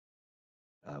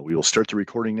We will start the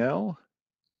recording now.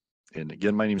 And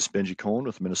again, my name is Benji Cohn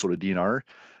with Minnesota DNR.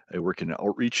 I work in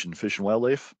outreach and fish and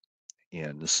wildlife.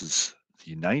 And this is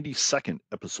the 92nd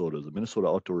episode of the Minnesota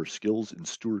Outdoor Skills and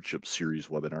Stewardship Series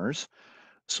webinars.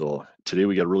 So today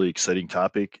we got a really exciting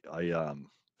topic. I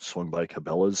swung by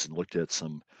Cabela's and looked at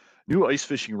some new ice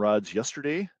fishing rods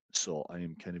yesterday. So I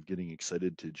am kind of getting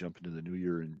excited to jump into the new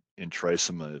year and try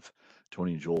some of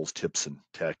Tony and Joel's tips and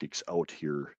tactics out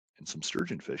here in some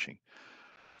sturgeon fishing.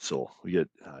 So we get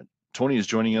Tony is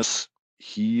joining us.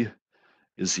 He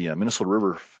is the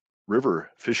Minnesota River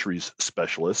fisheries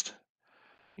specialist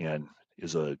and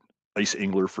is a ice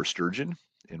angler for sturgeon.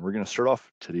 And we're going to start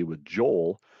off today with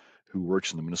Joel, who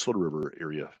works in the Minnesota River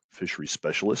area fisheries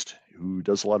specialist, who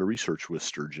does a lot of research with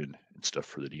sturgeon and stuff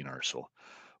for the DNR. So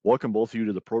welcome both of you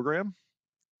to the program.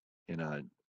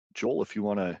 And Joel, if you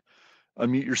want to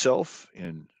unmute yourself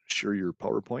and share your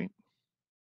PowerPoint,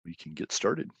 we can get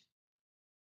started.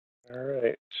 All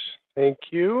right, thank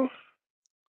you.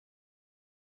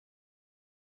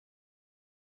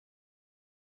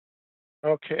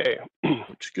 Okay.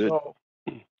 Looks good. So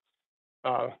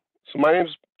my name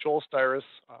is Joel Stiras.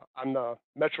 I'm the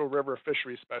Metro River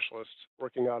Fisheries Specialist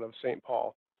working out of St.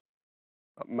 Paul.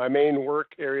 My main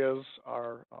work areas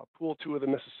are Pool 2 of the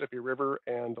Mississippi River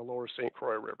and the Lower St.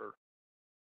 Croix River.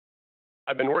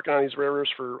 I've been working on these rivers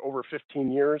for over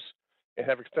 15 years and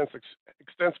have extensive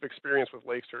experience with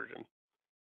lake sturgeon.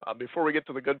 Before we get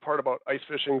to the good part about ice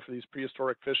fishing for these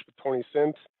prehistoric fish with Tony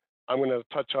Sindt, I'm going to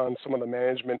touch on some of the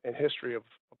management and history of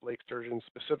lake sturgeon,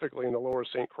 specifically in the Lower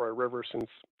St. Croix River, since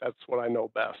that's what I know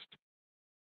best.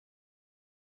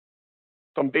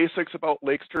 Some basics about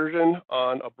lake sturgeon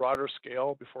on a broader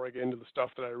scale before I get into the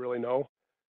stuff that I really know.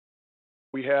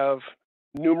 We have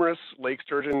numerous lake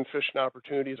sturgeon fishing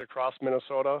opportunities across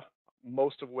Minnesota,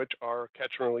 most of which are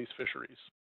catch and release fisheries.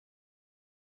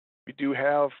 We do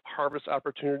have harvest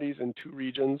opportunities in two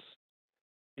regions,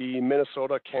 the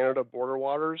Minnesota-Canada border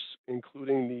waters,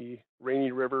 including the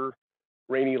Rainy River,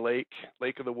 Rainy Lake,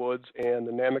 Lake of the Woods, and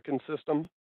the Namakan system.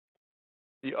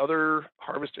 The other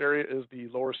harvest area is the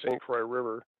Lower St. Croix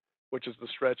River, which is the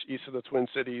stretch east of the Twin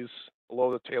Cities,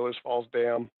 below the Taylors Falls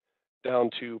Dam,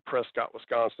 down to Prescott,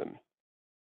 Wisconsin.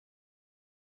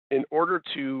 In order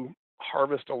to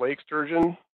harvest a lake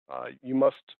sturgeon,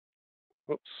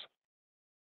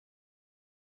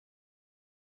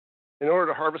 In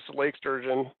order to harvest a lake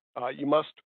sturgeon, you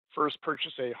must first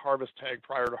purchase a harvest tag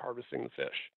prior to harvesting the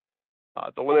fish.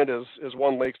 The limit is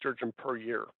one lake sturgeon per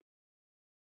year.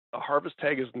 A harvest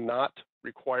tag is not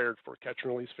required for catch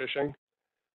and release fishing,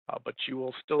 but you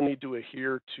will still need to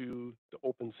adhere to the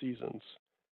open seasons.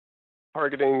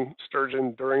 Targeting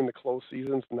sturgeon during the closed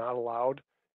seasons is not allowed,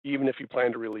 even if you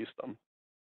plan to release them.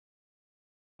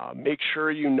 Make sure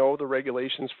you know the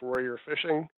regulations for where you're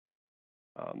fishing.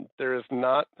 There is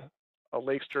not a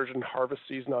lake sturgeon harvest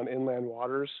season on inland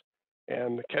waters,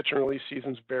 and the catch and release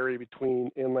seasons vary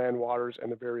between inland waters and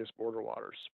the various border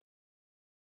waters.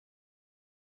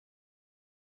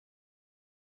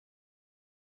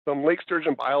 Some lake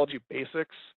sturgeon biology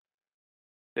basics.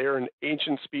 They're an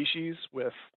ancient species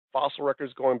with fossil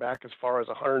records going back as far as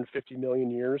 150 million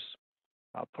years,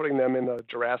 putting them in the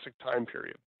Jurassic time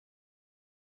period.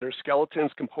 Their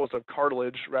skeleton's composed of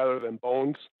cartilage rather than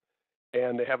bones,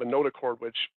 and they have a notochord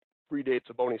which predates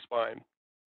a bony spine.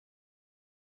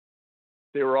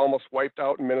 They were almost wiped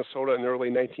out in Minnesota in the early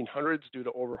 1900s due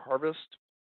to overharvest.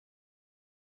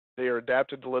 They are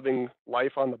adapted to living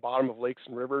life on the bottom of lakes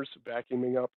and rivers,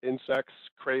 vacuuming up insects,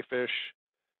 crayfish,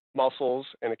 mussels,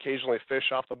 and occasionally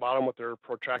fish off the bottom with their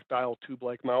protractile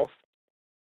tube-like mouth.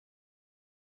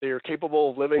 They are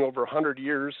capable of living over 100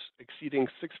 years, exceeding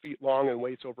 6 feet long and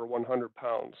weighs over 100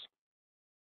 pounds.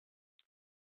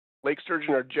 Lake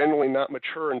sturgeon are generally not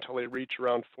mature until they reach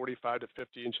around 45 to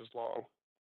 50 inches long.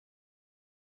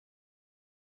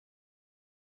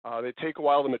 They take a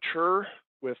while to mature,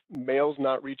 with males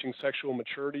not reaching sexual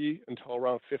maturity until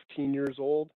around 15 years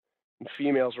old, and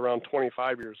females around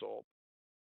 25 years old.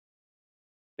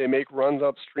 They make runs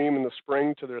upstream in the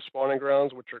spring to their spawning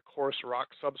grounds, which are coarse rock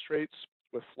substrates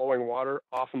with flowing water,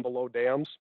 often below dams.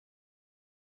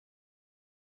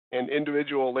 And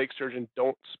individual lake sturgeon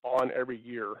don't spawn every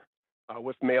year,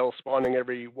 with males spawning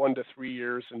every 1 to 3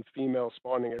 years and females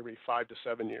spawning every 5 to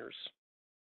 7 years.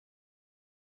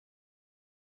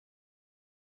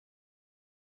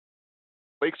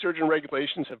 Lake sturgeon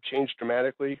regulations have changed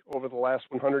dramatically over the last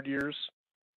 100 years.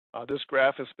 This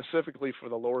graph is specifically for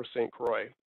the Lower St. Croix.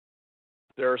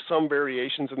 There are some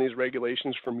variations in these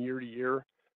regulations from year to year,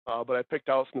 but I picked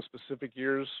out some specific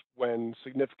years when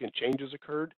significant changes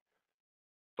occurred.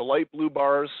 The light blue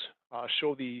bars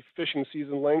show the fishing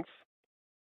season length.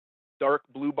 dark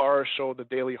blue bars show the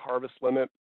daily harvest limit,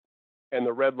 and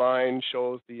the red line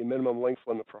shows the minimum length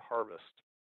limit for harvest.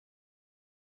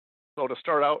 So to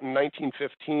start out in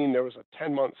 1915, there was a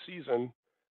 10-month season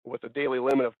with a daily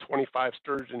limit of 25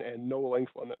 sturgeon and no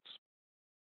length limits.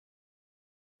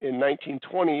 In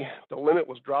 1920, the limit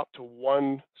was dropped to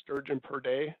 1 sturgeon per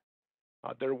day.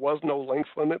 There was no length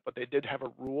limit, but they did have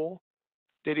a rule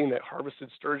stating that harvested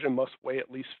sturgeon must weigh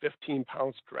at least 15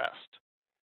 pounds dressed.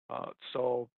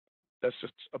 So that's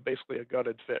just basically a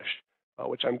gutted fish,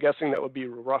 which I'm guessing that would be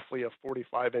roughly a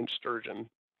 45-inch sturgeon.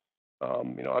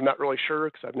 I'm not really sure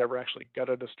because I've never actually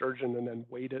gutted a sturgeon and then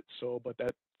weighed it. But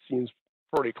that seems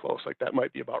pretty close. Like that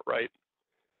might be about right.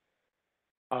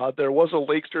 There was a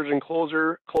lake sturgeon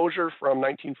closure from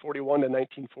 1941 to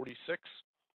 1946,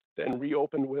 then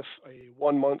reopened with a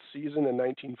 1-month season in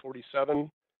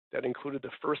 1947 that included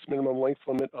the first minimum length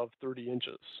limit of 30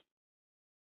 inches.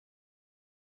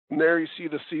 From there, you see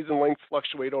the season length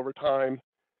fluctuate over time,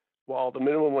 while the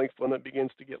minimum length limit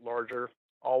begins to get larger,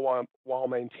 all while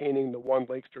maintaining the 1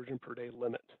 lake sturgeon per day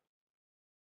limit.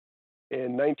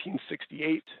 In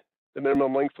 1968, the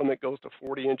minimum length limit goes to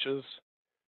 40 inches.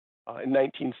 In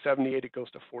 1978, it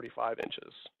goes to 45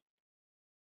 inches.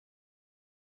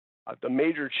 The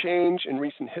major change in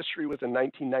recent history was in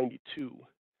 1992.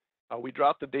 We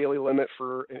dropped the daily limit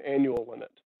for an annual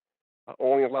limit,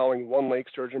 only allowing 1 lake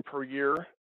sturgeon per year,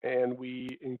 and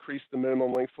we increased the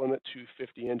minimum length limit to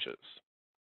 50 inches.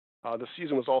 The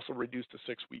season was also reduced to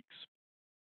 6 weeks.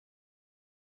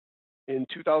 In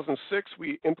 2006,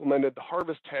 we implemented the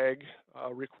harvest tag,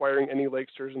 requiring any lake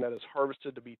sturgeon that is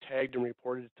harvested to be tagged and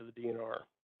reported to the DNR.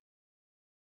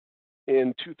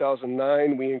 In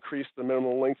 2009, we increased the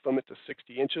minimum length limit to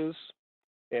 60 inches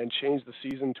and changed the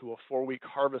season to a 4-week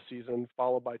harvest season,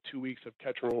 followed by 2 weeks of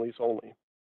catch and release only.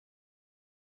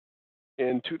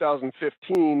 In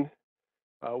 2015,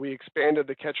 we expanded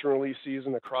the catch and release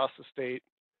season across the state,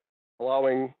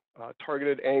 allowing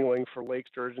targeted angling for lake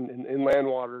sturgeon in inland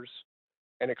waters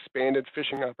and expanded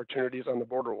fishing opportunities on the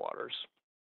border waters.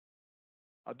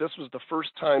 This was the first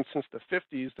time since the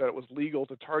 50s that it was legal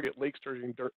to target lake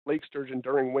sturgeon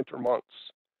during winter months.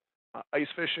 Ice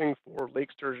fishing for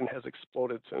lake sturgeon has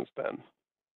exploded since then.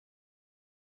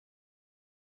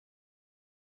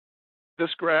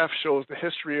 This graph shows the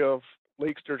history of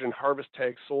lake sturgeon harvest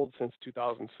tags sold since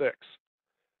 2006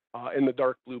 in the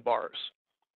dark blue bars,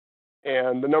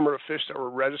 and the number of fish that were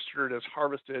registered as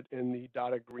harvested in the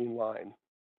dotted green line.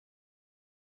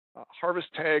 Harvest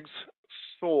tags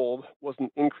sold was an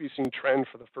increasing trend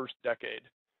for the first decade,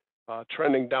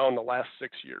 trending down the last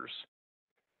 6 years.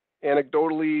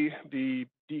 Anecdotally, the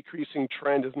decreasing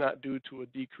trend is not due to a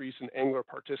decrease in angler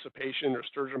participation or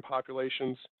sturgeon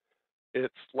populations.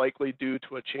 It's likely due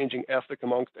to a changing ethic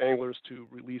amongst anglers to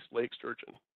release lake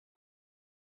sturgeon.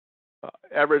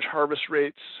 Average harvest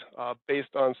rates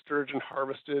based on sturgeon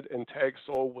harvested and tags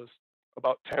sold was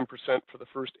about 10% for the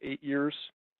first 8 years.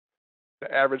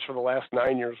 The average for the last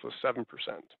 9 years was 7%.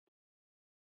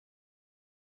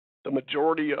 The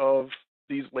majority of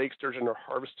these lake sturgeon are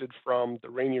harvested from the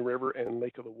Rainy River and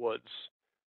Lake of the Woods,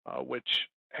 which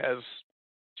has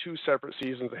 2 separate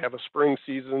seasons. They have a spring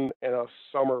season and a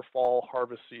summer-fall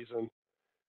harvest season,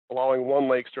 allowing 1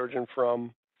 lake sturgeon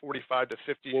from 45 to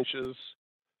 50 inches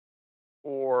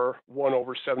or 1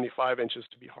 over 75 inches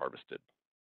to be harvested.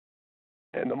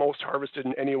 And the most harvested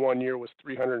in any one year was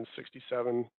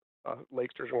 367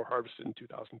 lake sturgeon were harvested in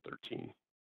 2013.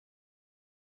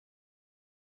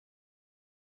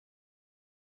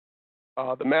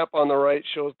 The map on the right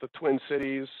shows the Twin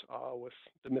Cities with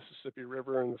the Mississippi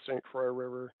River and the St. Croix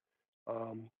River.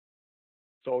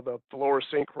 So the lower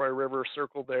St. Croix River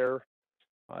circled there,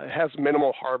 it has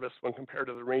minimal harvest when compared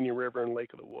to the Rainy River and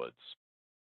Lake of the Woods.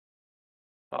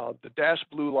 The dashed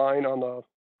blue line on the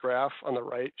graph on the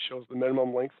right shows the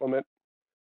minimum length limit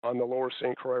on the lower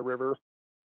St. Croix River,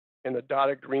 and the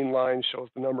dotted green line shows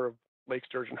the number of lake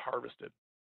sturgeon harvested.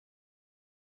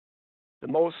 The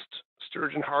most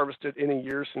sturgeon harvested in a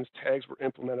year since tags were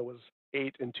implemented was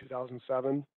 8 in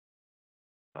 2007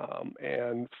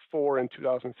 and 4 in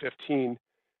 2015,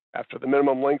 after the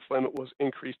minimum length limit was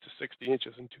increased to 60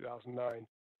 inches in 2009,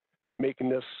 making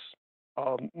this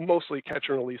mostly catch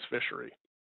and release fishery.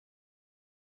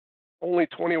 Only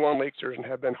 21 lake sturgeon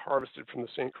have been harvested from the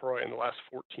St. Croix in the last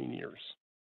 14 years.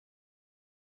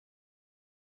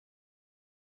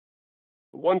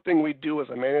 One thing we do as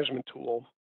a management tool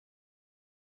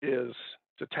is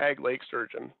to tag lake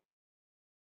sturgeon.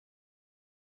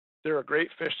 They're a great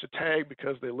fish to tag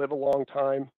because they live a long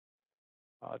time,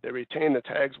 they retain the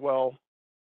tags well,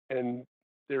 and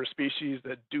they're a species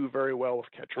that do very well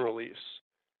with catch and release.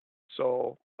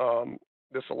 So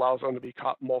This allows them to be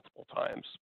caught multiple times.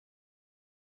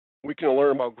 We can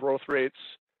learn about growth rates,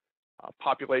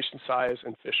 population size,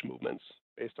 and fish movements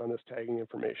based on this tagging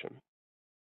information.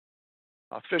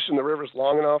 Fish in the river is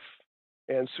long enough,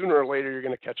 and sooner or later you're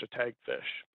going to catch a tagged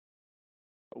fish.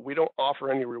 We don't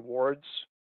offer any rewards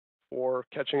for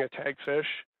catching a tagged fish,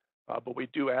 but we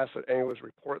do ask that anglers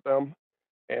report them,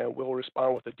 and we'll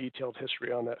respond with a detailed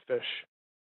history on that fish.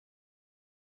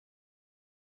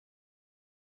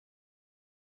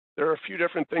 There are a few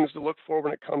different things to look for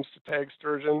when it comes to tagged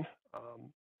sturgeon.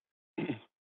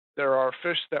 There are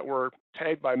fish that were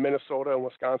tagged by Minnesota and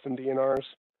Wisconsin DNRs,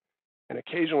 and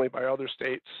occasionally by other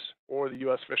states or the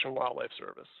U.S. Fish and Wildlife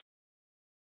Service.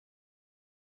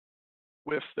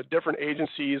 With the different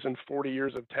agencies and 40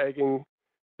 years of tagging,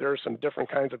 there are some different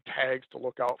kinds of tags to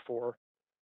look out for,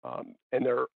 and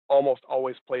they're almost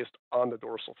always placed on the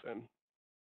dorsal fin.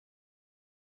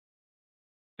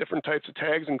 Different types of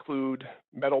tags include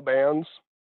metal bands,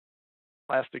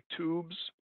 plastic tubes,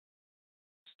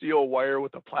 steel wire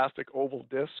with a plastic oval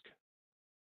disc,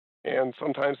 and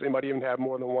sometimes they might even have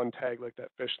more than one tag like that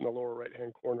fish in the lower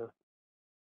right-hand corner.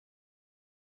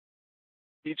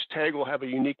 Each tag will have a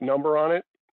unique number on it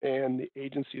and the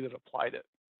agency that applied it.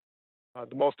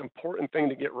 The most important thing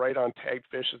to get right on tagged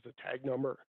fish is the tag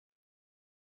number.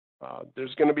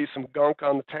 There's going to be some gunk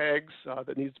on the tags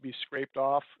that needs to be scraped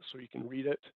off so you can read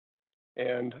it,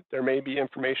 and there may be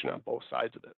information on both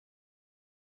sides of it.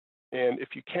 And if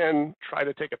you can, try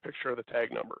to take a picture of the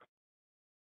tag number.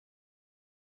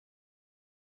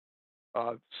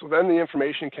 So then the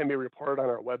information can be reported on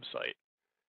our website.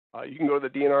 You can go to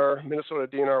the Minnesota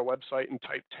DNR website and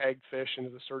type tagged fish into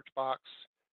the search box,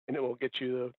 and it will get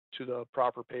you to the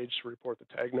proper page to report the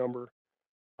tag number,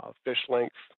 fish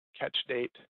length, catch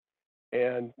date,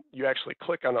 and you actually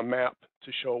click on a map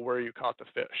to show where you caught the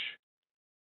fish.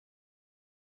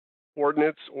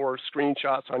 Coordinates or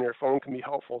screenshots on your phone can be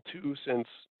helpful too, since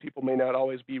people may not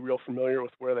always be real familiar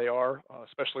with where they are,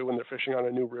 especially when they're fishing on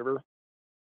a new river.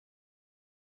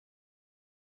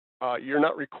 You're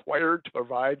not required to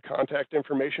provide contact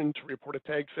information to report a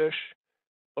tagged fish,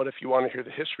 but if you want to hear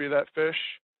the history of that fish,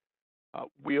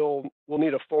 we'll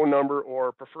need a phone number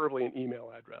or preferably an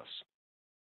email address.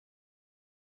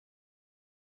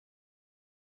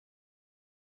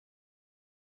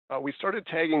 We started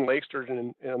tagging lake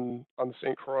sturgeon on the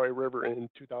St. Croix River in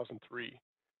 2003.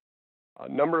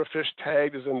 Number of fish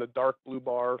tagged is in the dark blue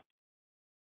bar,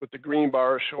 with the green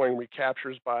bar showing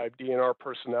recaptures by DNR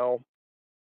personnel,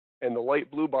 and the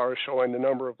light blue bar is showing the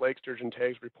number of lake sturgeon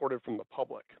tags reported from the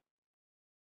public.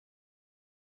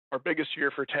 Our biggest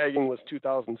year for tagging was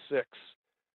 2006,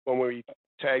 when we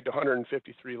tagged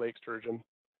 153 lake sturgeon.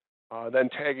 Then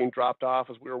tagging dropped off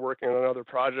as we were working on other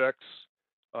projects,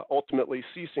 ultimately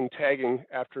ceasing tagging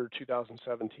after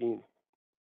 2017.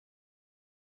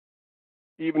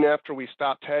 Even after we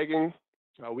stopped tagging,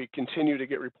 we continue to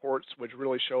get reports, which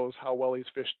really shows how well these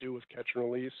fish do with catch and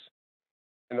release,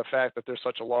 and the fact that they're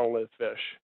such a long-lived fish.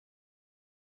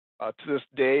 To this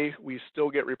day, we still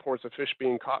get reports of fish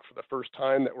being caught for the first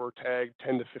time that were tagged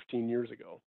 10 to 15 years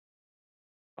ago.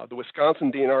 The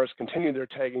Wisconsin DNR has continued their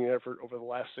tagging effort over the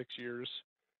last 6 years,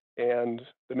 and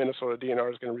the Minnesota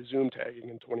DNR is going to resume tagging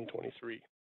in 2023.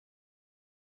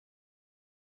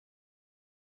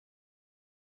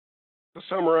 To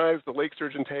summarize the lake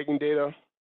sturgeon tagging data,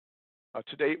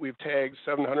 to date we've tagged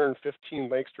 715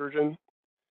 lake sturgeon,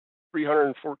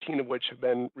 314 of which have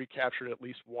been recaptured at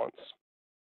least once.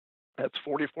 That's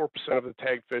 44% of the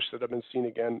tagged fish that have been seen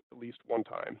again at least one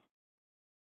time.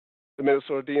 The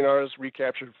Minnesota DNR has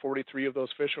recaptured 43 of those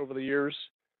fish over the years,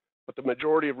 but the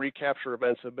majority of recapture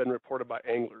events have been reported by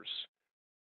anglers,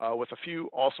 with a few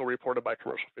also reported by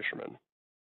commercial fishermen.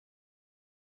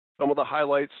 Some of the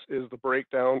highlights is the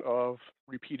breakdown of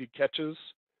repeated catches,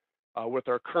 with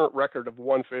our current record of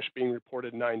one fish being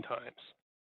reported 9 times.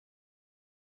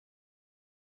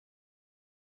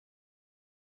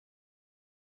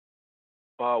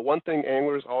 One thing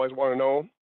anglers always want to know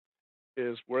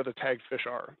is where the tagged fish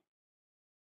are.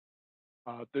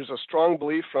 There's a strong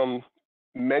belief from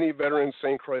many veteran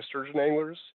St. Croix sturgeon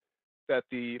anglers that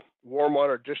the warm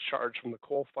water discharge from the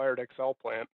coal-fired XL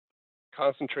plant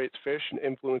concentrates fish and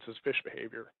influences fish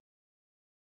behavior.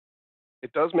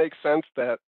 It does make sense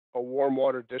that a warm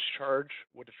water discharge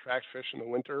would attract fish in the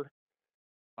winter,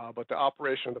 but the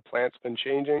operation of the plant's been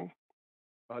changing,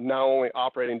 now only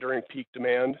operating during peak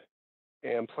demand,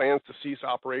 and plans to cease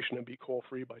operation and be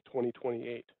coal-free by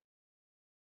 2028.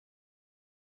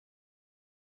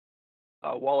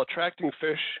 While attracting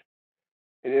fish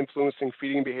and influencing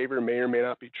feeding behavior may or may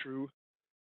not be true,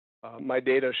 my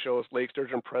data shows lake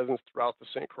sturgeon presence throughout the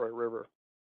St. Croix River.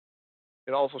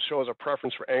 It also shows a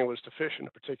preference for anglers to fish in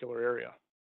a particular area.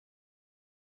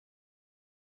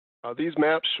 These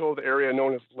maps show the area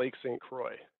known as Lake St.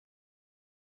 Croix,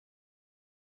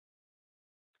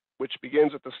 which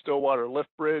begins at the Stillwater Lift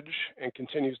Bridge and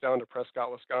continues down to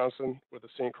Prescott, Wisconsin, where the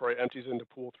St. Croix empties into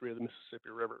Pool 3 of the Mississippi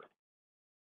River.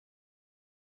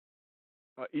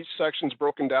 Each section is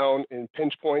broken down in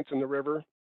pinch points in the river,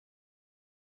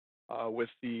 with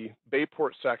the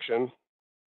Bayport section,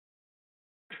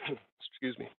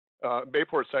 excuse me,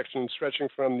 Bayport section stretching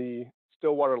from the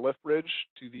Stillwater Lift Bridge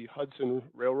to the Hudson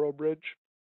Railroad Bridge.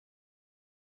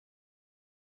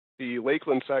 The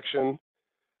Lakeland section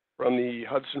from the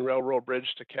Hudson Railroad Bridge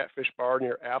to Catfish Bar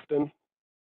near Afton.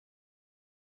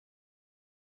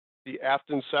 The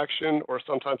Afton section, or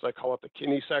sometimes I call it the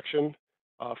Kinney section,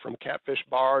 from Catfish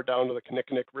Bar down to the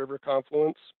Kinnickinnick River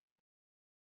confluence.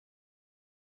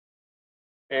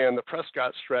 And the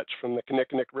Prescott stretch from the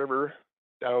Kinnickinnick River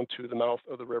down to the mouth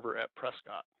of the river at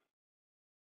Prescott.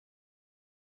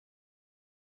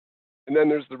 And then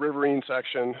there's the riverine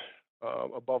section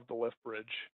above the lift bridge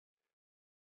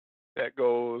that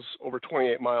goes over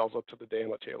 28 miles up to the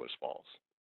dam at Taylor's Falls.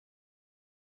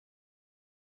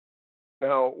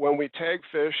 Now, when we tag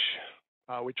fish,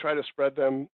 we try to spread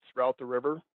them throughout the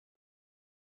river.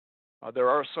 There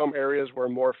are some areas where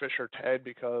more fish are tagged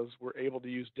because we're able to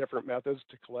use different methods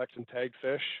to collect and tag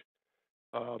fish.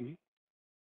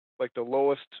 Like the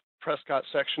lowest Prescott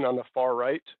section on the far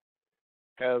right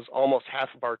has almost half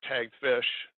of our tagged fish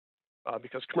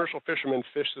because commercial fishermen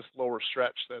fish this lower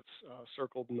stretch that's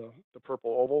circled in the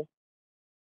purple oval.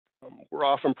 We're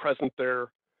often present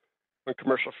there when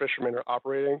commercial fishermen are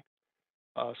operating,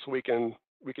 so we can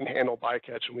handle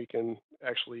bycatch and we can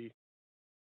actually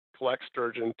collect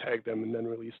sturgeon, tag them, and then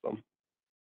release them.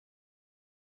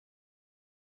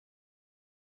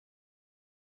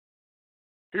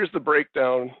 Here's the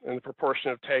breakdown and the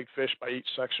proportion of tagged fish by each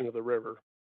section of the river,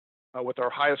 with our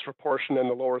highest proportion in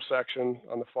the lower section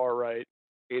on the far right,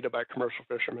 aided by commercial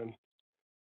fishermen,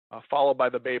 followed by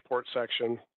the Bayport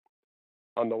section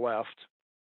on the left,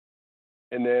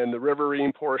 and then the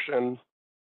riverine portion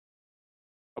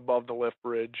above the lift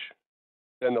bridge,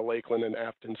 then the Lakeland and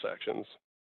Afton sections.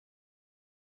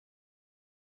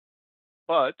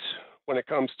 But when it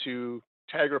comes to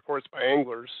tag reports by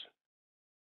anglers,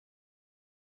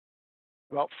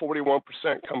 about 41%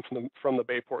 come from the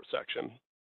Bayport section,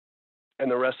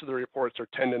 and the rest of the reports are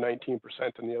 10 to 19%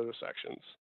 in the other sections,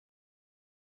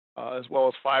 as well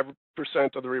as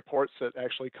 5% of the reports that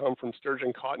actually come from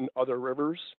sturgeon caught in other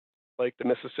rivers, like the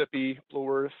Mississippi, Blue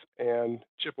Earth, and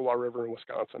Chippewa River in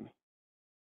Wisconsin.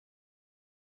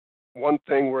 One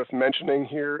thing worth mentioning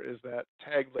here is that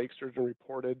tagged lake sturgeon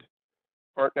reported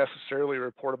aren't necessarily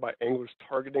reported by anglers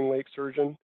targeting lake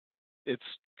sturgeon. It's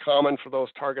common for those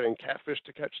targeting catfish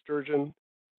to catch sturgeon,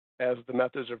 as the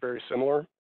methods are very similar.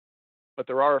 But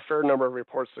there are a fair number of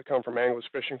reports that come from anglers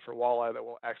fishing for walleye that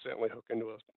will accidentally hook into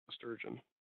a sturgeon.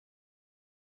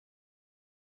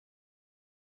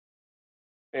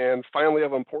 And finally,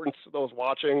 of importance to those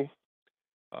watching,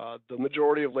 the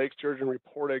majority of lake sturgeon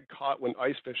reported caught when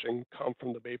ice fishing come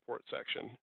from the Bayport section,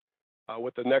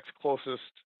 with the next closest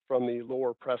from the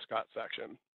lower Prescott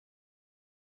section.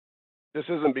 This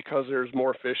isn't because there's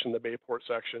more fish in the Bayport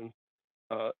section.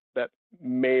 That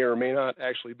may or may not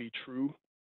actually be true,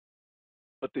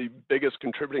 but the biggest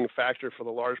contributing factor for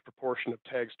the large proportion of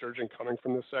tagged sturgeon coming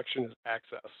from this section is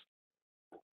access.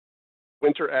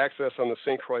 Winter access on the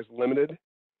St. Croix is limited,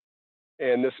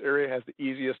 and this area has the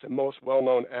easiest and most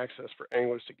well-known access for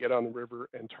anglers to get on the river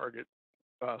and target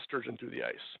sturgeon through the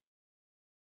ice.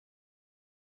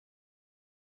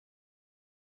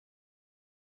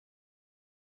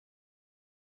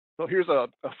 So here's a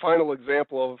final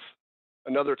example of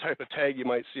another type of tag you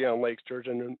might see on lake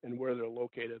sturgeon and where they're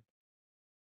located.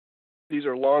 These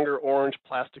are longer orange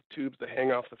plastic tubes that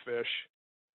hang off the fish,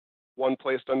 one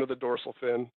placed under the dorsal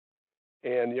fin,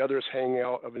 and the other is hanging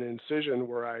out of an incision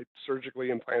where I surgically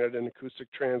implanted an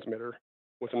acoustic transmitter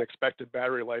with an expected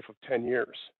battery life of 10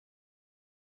 years.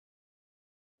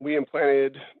 We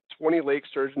implanted 20 lake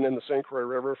sturgeon in the St. Croix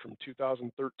River from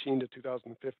 2013 to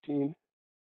 2015.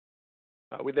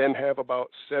 We then have about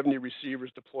 70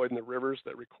 receivers deployed in the rivers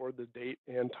that record the date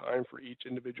and time for each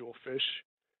individual fish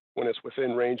when it's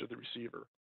within range of the receiver.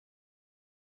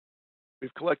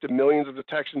 We've collected millions of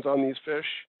detections on these fish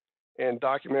and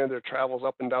documented their travels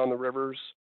up and down the rivers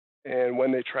and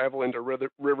when they travel into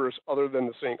rivers other than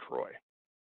the St. Croix.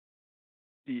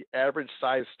 The average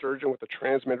size sturgeon with the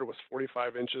transmitter was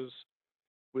 45 inches,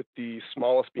 with the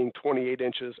smallest being 28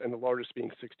 inches and the largest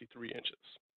being 63 inches.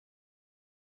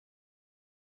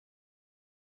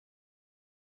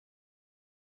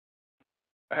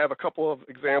 I have a couple of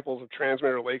examples of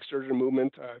transmitter lake sturgeon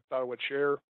movement I thought I would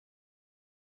share.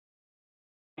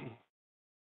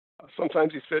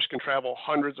 Sometimes these fish can travel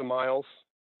hundreds of miles,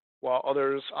 while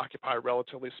others occupy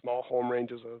relatively small home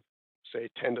ranges of, say,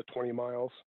 10 to 20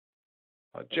 miles.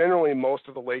 Generally, most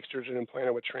of the lake sturgeon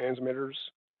implanted with transmitters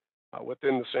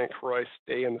within the St. Croix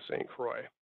stay in the St. Croix.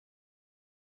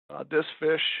 This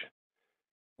fish,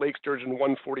 lake sturgeon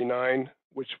 149,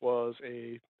 which was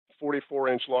a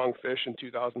 44-inch long fish in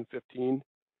 2015,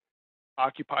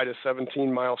 occupied a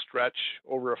 17-mile stretch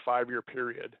over a 5-year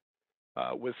period,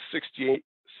 with 68%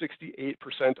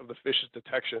 of the fish's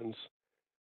detections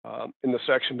in the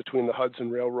section between the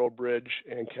Hudson Railroad Bridge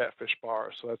and Catfish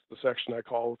Bar. So that's the section I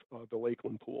call the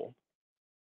Lakeland Pool.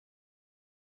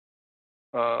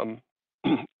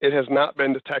 It has not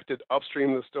been detected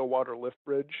upstream of the Stillwater Lift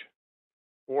Bridge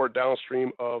or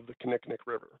downstream of the Kinnickinnic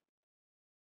River.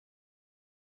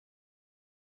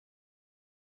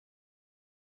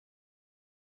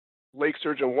 Lake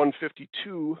sturgeon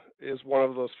 152 is one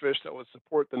of those fish that would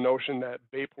support the notion that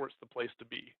Bayport's the place to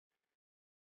be,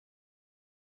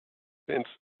 since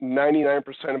 99%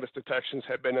 of its detections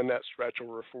have been in that stretch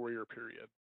over a 4-year period.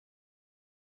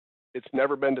 It's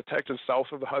never been detected south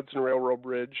of the Hudson Railroad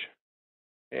Bridge,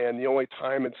 and the only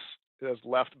time it has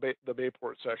left the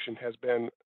Bayport section has been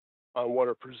on what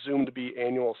are presumed to be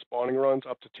annual spawning runs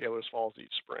up to Taylor's Falls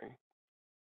each spring.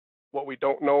 What we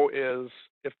don't know is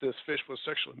if this fish was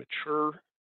sexually mature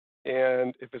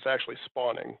and if it's actually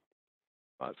spawning.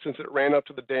 Since it ran up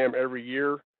to the dam every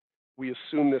year, we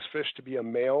assume this fish to be a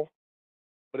male,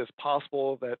 but it's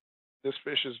possible that this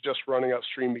fish is just running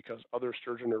upstream because other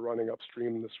sturgeon are running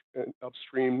upstream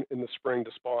in the spring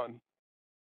to spawn.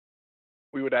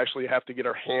 We would actually have to get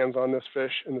our hands on this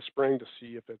fish in the spring to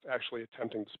see if it's actually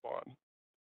attempting to spawn.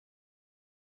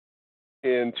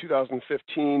 In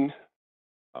 2015,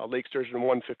 lake sturgeon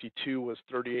 152 was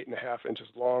 38.5 inches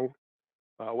long,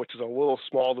 which is a little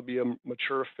small to be a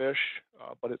mature fish,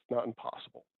 but it's not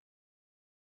impossible.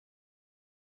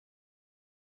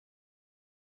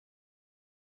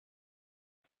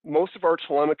 Most of our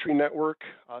telemetry network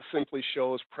simply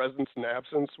shows presence and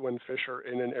absence when fish are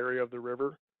in an area of the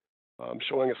river,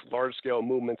 showing us large-scale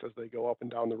movements as they go up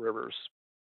and down the rivers.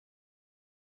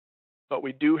 But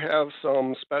we do have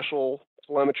some special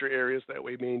telemetry areas that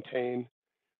we maintain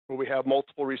where we have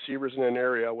multiple receivers in an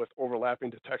area with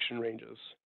overlapping detection ranges.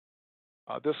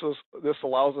 This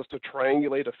allows us to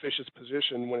triangulate a fish's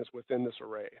position when it's within this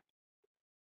array.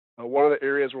 One of the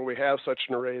areas where we have such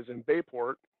an array is in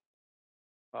Bayport,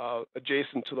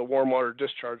 adjacent to the warm water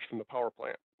discharge from the power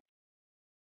plant.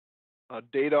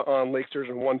 Data on lake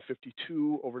sturgeon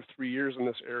 152 over 3 years in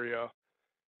this area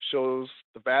shows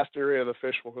the vast area the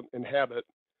fish will inhabit,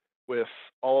 with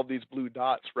all of these blue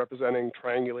dots representing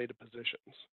triangulated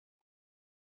positions,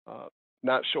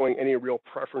 not showing any real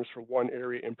preference for one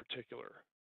area in particular.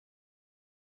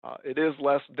 It is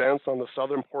less dense on the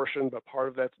southern portion, but part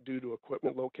of that's due to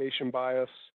equipment location bias,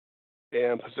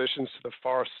 and positions to the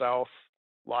far south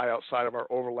lie outside of our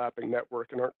overlapping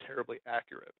network and aren't terribly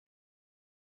accurate.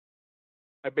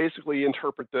 I basically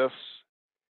interpret this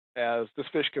as this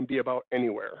fish can be about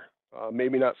anywhere,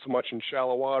 maybe not so much in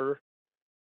shallow water,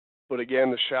 but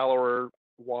again, the shallower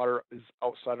water is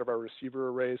outside of our receiver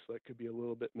array, so that could be a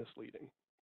little bit misleading.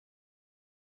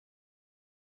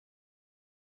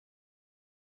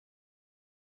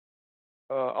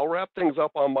 I'll wrap things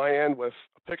up on my end with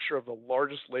a picture of the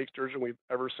largest lake sturgeon we've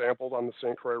ever sampled on the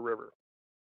St. Croix River.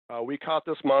 We caught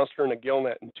this monster in a gill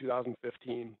net in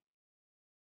 2015.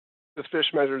 This fish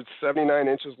measured 79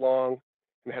 inches long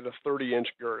and had a 30-inch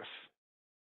girth.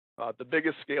 The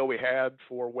biggest scale we had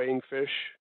for weighing fish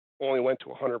only went to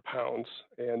 100 pounds,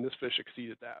 and this fish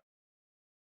exceeded that.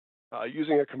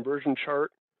 Using a conversion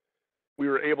chart, we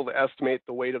were able to estimate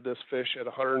the weight of this fish at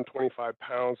 125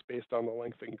 pounds based on the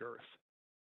length and girth.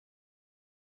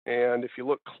 And if you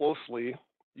look closely,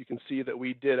 you can see that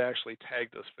we did actually tag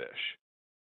this fish.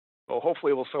 So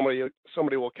hopefully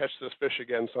somebody will catch this fish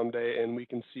again someday, and we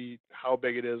can see how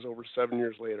big it is over 7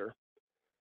 years later.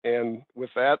 And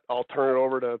with that, I'll turn it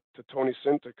over to Tony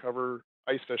Sindt to cover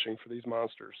ice fishing for these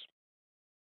monsters.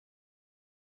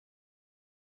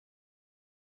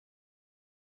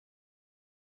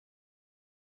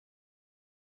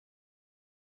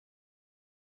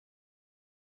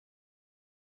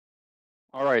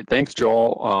 All right, thanks,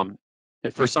 Joel.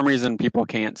 If for some reason people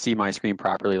can't see my screen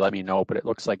properly, let me know, but it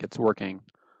looks like it's working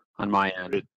on my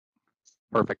end. Great.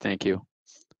 Perfect, thank you.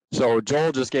 So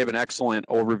Joel just gave an excellent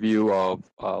overview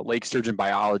of lake sturgeon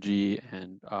biology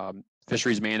and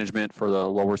fisheries management for the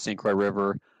lower St. Croix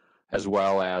River, as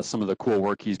well as some of the cool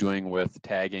work he's doing with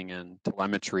tagging and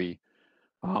telemetry.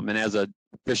 And as a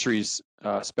fisheries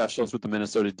specialist with the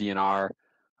Minnesota DNR,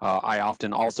 I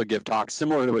often also give talks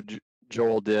similar to what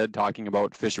Joel did, talking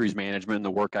about fisheries management and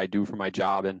the work I do for my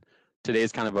job. And today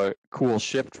is kind of a cool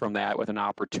shift from that, with an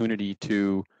opportunity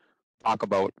to talk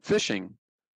about fishing,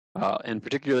 and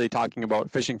particularly talking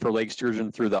about fishing for lake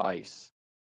sturgeon through the ice.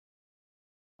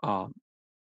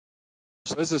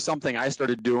 So this is something I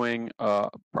started doing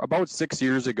about 6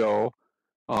 years ago,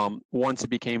 once it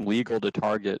became legal to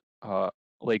target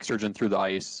lake sturgeon through the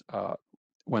ice,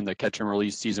 when the catch and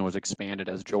release season was expanded,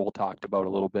 as Joel talked about a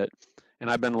little bit. And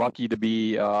I've been lucky to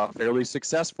be fairly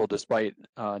successful, despite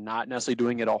not necessarily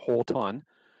doing it a whole ton.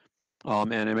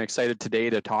 And I'm excited today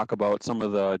to talk about some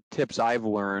of the tips I've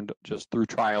learned just through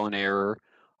trial and error,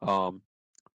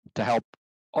 to help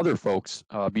other folks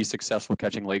be successful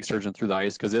catching lake sturgeon through the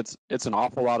ice, because it's an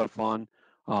awful lot of fun.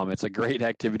 It's a great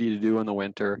activity to do in the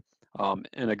winter,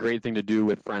 and a great thing to do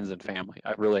with friends and family.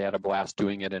 I've really had a blast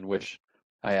doing it, and wish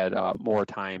I had more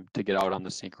time to get out on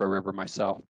the St. Croix River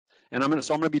myself. And I'm going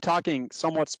to be talking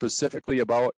somewhat specifically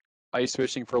about ice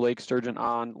fishing for lake sturgeon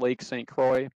on Lake St.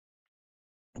 Croix,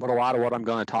 but a lot of what I'm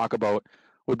going to talk about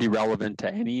would be relevant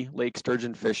to any lake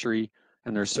sturgeon fishery,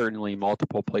 and there's certainly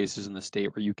multiple places in the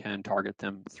state where you can target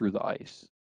them through the ice.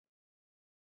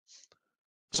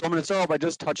 So I'm going to start off by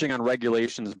just touching on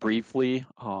regulations briefly.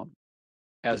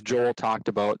 As Joel talked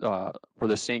about, for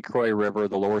the St. Croix River,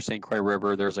 the lower St. Croix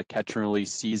River, there's a catch and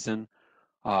release season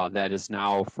that is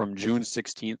now from June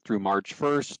 16th through March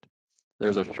 1st.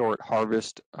 There's a short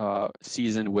harvest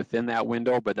season within that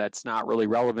window, but that's not really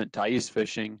relevant to ice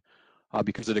fishing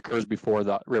because it occurs before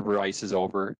the river ice is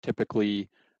over. Typically,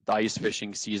 the ice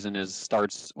fishing season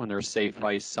starts when there's safe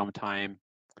ice sometime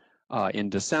in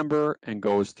December and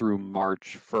goes through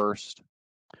March 1st.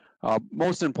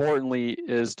 Most importantly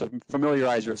is to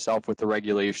familiarize yourself with the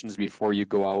regulations before you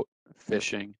go out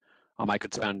fishing. I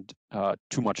could spend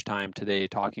too much time today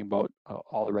talking about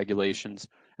all the regulations.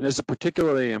 And this is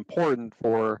particularly important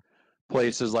for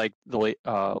places like the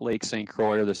Lake St.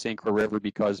 Croix or the St. Croix River,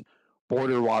 because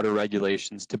border water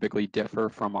regulations typically differ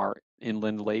from our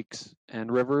inland lakes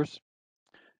and rivers.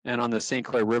 And on the St.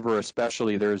 Croix River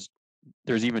especially, there's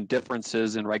even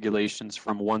differences in regulations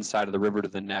from one side of the river to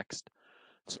the next.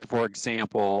 So for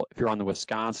example, if you're on the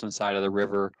Wisconsin side of the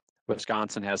river,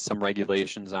 Wisconsin has some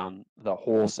regulations on the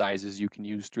hole sizes you can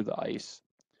use through the ice.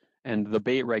 And the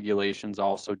bait regulations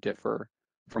also differ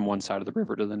from one side of the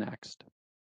river to the next.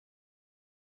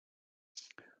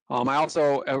 I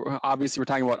also, obviously we're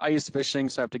talking about ice fishing,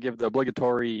 so I have to give the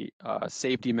obligatory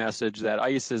safety message that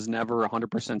ice is never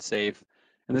 100% safe.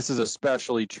 And this is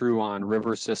especially true on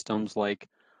river systems like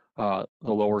the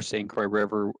lower St. Croix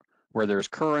River, where there's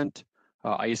current.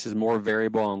 Ice is more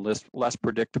variable and less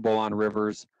predictable on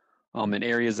rivers. And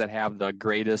areas that have the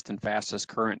greatest and fastest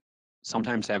current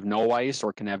sometimes have no ice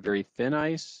or can have very thin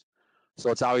ice. So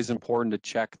it's always important to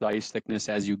check the ice thickness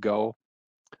as you go.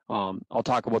 I'll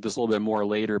talk about this a little bit more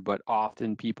later, but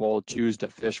often people choose to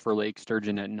fish for lake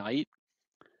sturgeon at night.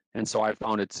 And so I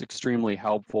found it's extremely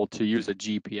helpful to use a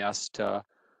GPS to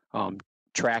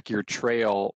track your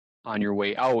trail on your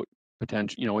way out,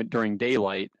 during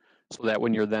daylight, so that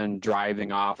when you're then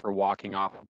driving off or walking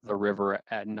off the river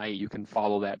at night, you can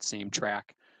follow that same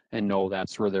track and know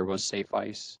that's where there was safe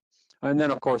ice. And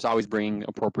then, of course, always bring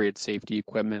appropriate safety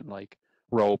equipment like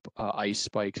rope, ice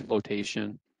spikes,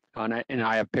 flotation. And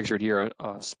I have pictured here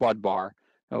a spud bar,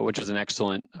 which is an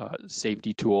excellent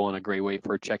safety tool and a great way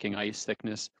for checking ice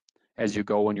thickness as you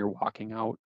go when you're walking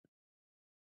out.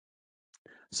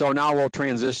 So now we'll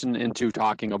transition into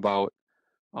talking about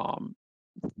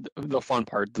the fun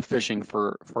part, the fishing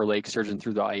for lake sturgeon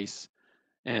through the ice.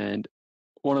 And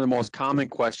one of the most common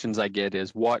questions I get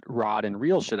is, what rod and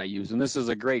reel should I use? And this is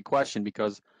a great question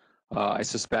because I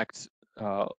suspect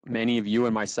many of you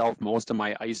and myself, most of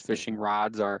my ice fishing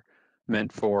rods are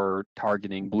meant for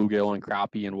targeting bluegill and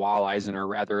crappie and walleyes and are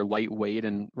rather lightweight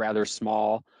and rather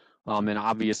small, and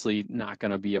obviously not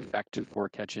going to be effective for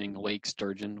catching lake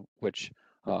sturgeon, which,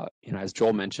 as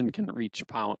Joel mentioned, can reach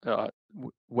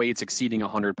weights exceeding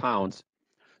 100 pounds.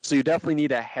 So you definitely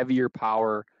need a heavier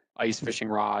power ice fishing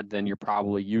rod than you're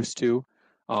probably used to.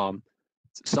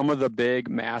 Some of the big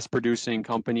mass producing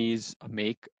companies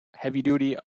make heavy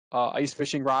duty ice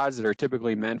fishing rods that are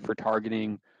typically meant for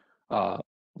targeting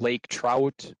lake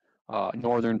trout,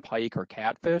 northern pike, or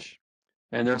catfish.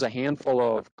 And there's a handful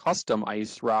of custom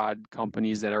ice rod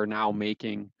companies that are now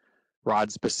making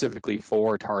rods specifically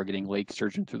for targeting lake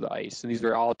sturgeon through the ice. And these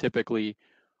are all typically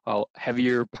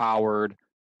heavier powered,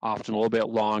 often a little bit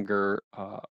longer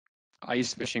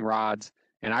ice fishing rods.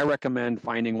 And I recommend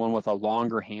finding one with a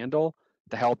longer handle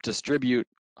to help distribute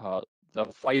the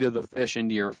fight of the fish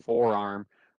into your forearm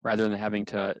rather than having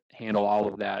to handle all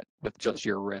of that with just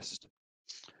your wrist.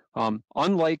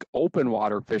 Unlike open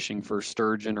water fishing for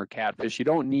sturgeon or catfish, you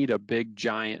don't need a big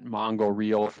giant Mongo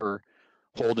reel for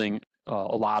holding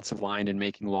lots of line and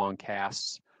making long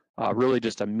casts. Really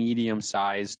just a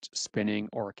medium-sized spinning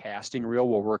or casting reel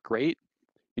will work great.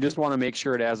 You just want to make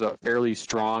sure it has a fairly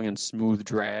strong and smooth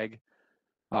drag.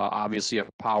 Obviously, a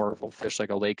powerful fish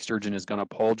like a lake sturgeon is going to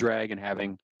pull drag, and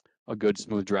having a good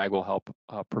smooth drag will help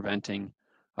preventing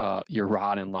your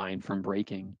rod and line from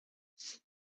breaking.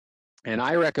 And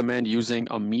I recommend using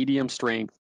a medium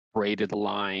strength braided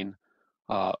line,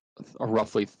 a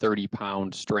roughly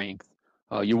 30-pound strength.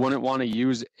 You wouldn't want to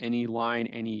use any line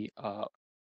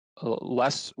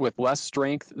with less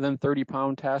strength than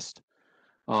 30-pound test.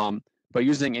 But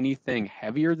using anything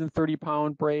heavier than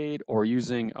 30-pound braid or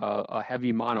using a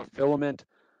heavy monofilament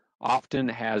often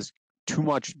has too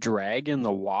much drag in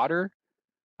the water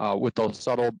with the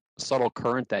subtle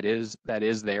current that is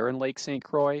there in Lake St.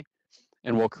 Croix,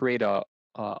 and will create a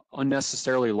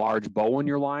unnecessarily large bow in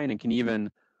your line and can even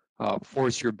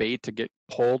force your bait to get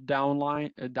pulled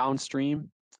downstream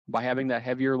by having that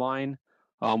heavier line.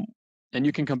 And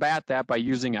you can combat that by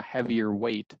using a heavier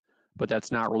weight, but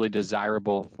that's not really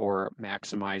desirable for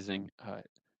maximizing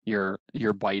your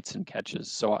bites and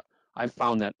catches. So I've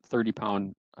found that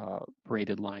 30-pound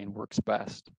braided line works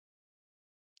best.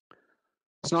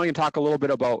 So now we can talk a little bit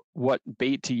about what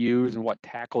bait to use and what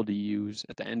tackle to use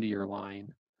at the end of your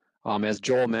line. As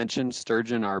Joel mentioned,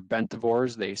 sturgeon are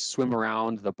bentivores. They swim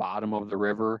around the bottom of the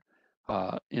river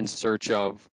in search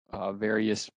of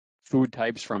various food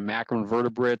types, from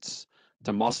macroinvertebrates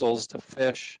to mussels to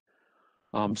fish.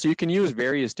 So you can use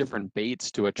various different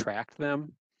baits to attract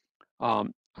them.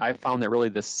 I found that really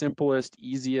the simplest,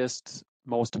 easiest,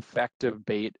 most effective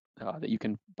bait that you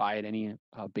can buy at any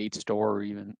bait store or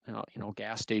even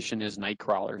gas station is night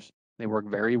crawlers. They work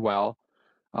very well.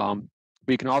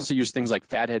 We can also use things like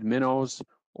fathead minnows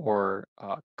or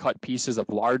cut pieces of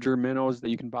larger minnows that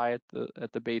you can buy at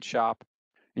the bait shop.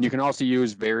 And you can also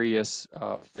use various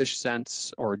fish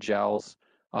scents or gels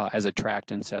as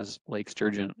attractants, as lake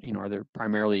sturgeon, they're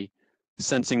primarily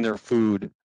sensing their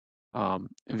food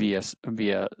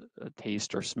via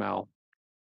taste or smell.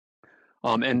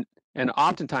 And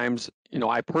oftentimes,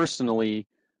 I personally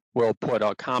will put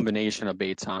a combination of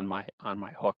baits on my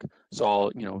hook. So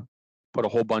I'll put a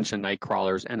whole bunch of night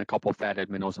crawlers and a couple fathead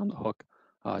minnows on the hook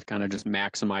to kind of just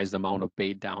maximize the amount of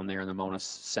bait down there and the amount of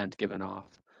scent given off.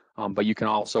 But you can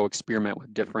also experiment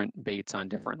with different baits on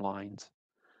different lines.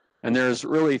 And there's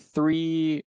really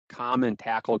 3 common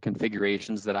tackle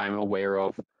configurations that I'm aware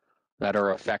of that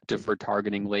are effective for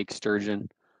targeting lake sturgeon.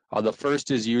 The first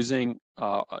is using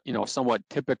somewhat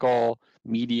typical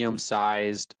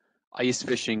medium-sized ice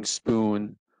fishing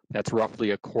spoon that's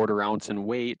roughly a 1/4 ounce in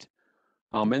weight,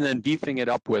 and then beefing it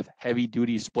up with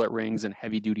heavy-duty split rings and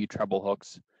heavy-duty treble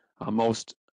hooks.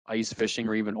 Most ice fishing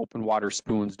or even open water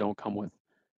spoons don't come with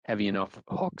heavy enough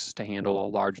hooks to handle a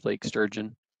large lake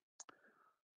sturgeon.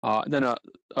 Then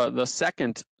the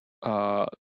second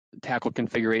tackle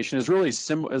configuration is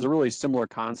a really similar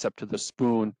concept to the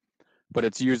spoon, but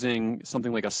it's using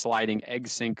something like a sliding egg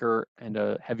sinker and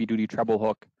a heavy-duty treble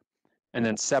hook, and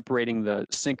then separating the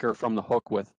sinker from the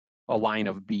hook with a line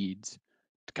of beads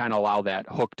to kind of allow that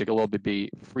hook to a little bit be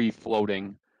free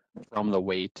floating from the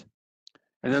weight.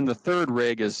 And then the third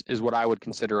rig is what I would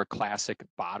consider a classic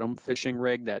bottom fishing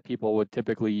rig that people would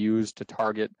typically use to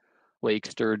target lake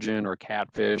sturgeon or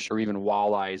catfish or even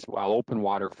walleyes while open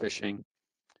water fishing.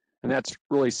 And that's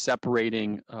really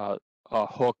separating a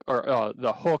hook or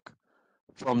the hook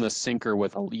from the sinker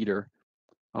with a leader.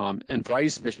 And for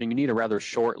ice fishing, you need a rather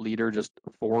short leader, just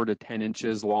 4 to 10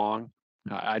 inches long.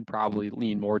 I'd probably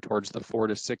lean more towards the 4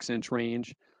 to 6 inch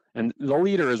range. And the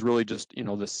leader is really just,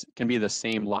 this can be the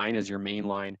same line as your main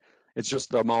line. It's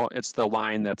just it's the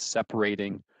line that's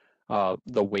separating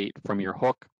the weight from your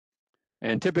hook.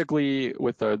 And typically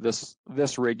with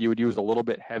this rig, you would use a little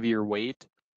bit heavier weight,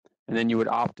 and then you would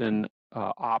often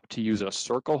opt to use a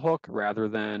circle hook rather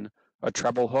than a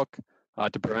treble hook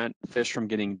to prevent fish from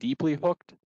getting deeply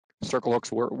hooked. Circle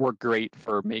hooks work great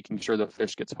for making sure the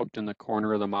fish gets hooked in the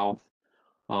corner of the mouth.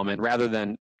 And rather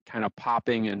than kind of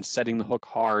popping and setting the hook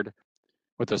hard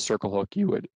with a circle hook, you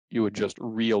would just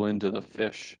reel into the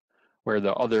fish, where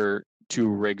the other 2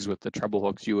 rigs with the treble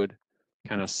hooks, you would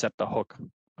kind of set the hook,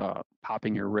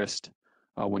 popping your wrist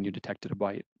when you detected a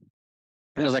bite.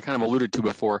 And as I kind of alluded to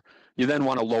before, you then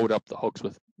want to load up the hooks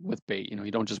with bait.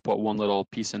 You don't just put one little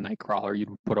piece of night crawler.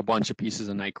 You'd put a bunch of pieces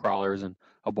of night crawlers and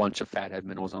a bunch of fathead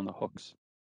minnows on the hooks.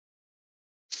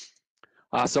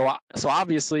 So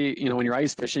obviously, when you're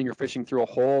ice fishing, you're fishing through a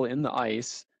hole in the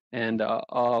ice, and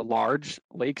a large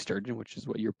lake sturgeon, which is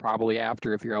what you're probably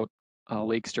after if you're out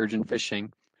lake sturgeon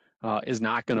fishing, is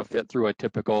not going to fit through a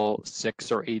typical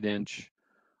 6 or 8 inch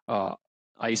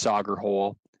ice auger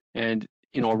hole. And,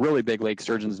 a really big lake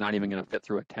sturgeon is not even going to fit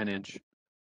through a 10-inch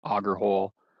auger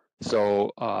hole.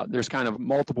 So there's kind of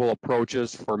multiple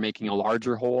approaches for making a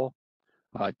larger hole.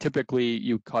 Typically,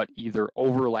 you cut either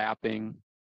overlapping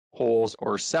holes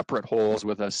or separate holes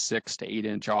with a 6 to 8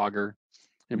 inch auger.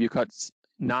 If you cut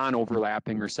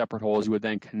non-overlapping or separate holes, you would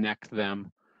then connect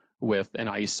them with an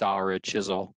ice saw or a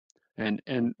chisel.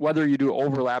 And whether you do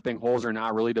overlapping holes or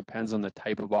not really depends on the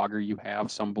type of auger you have.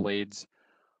 Some blades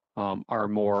are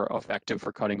more effective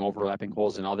for cutting overlapping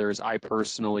holes than others. I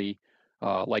personally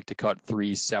like to cut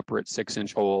 3 separate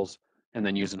 6-inch holes and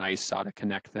then use an ice saw to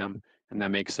connect them. And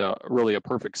that makes really a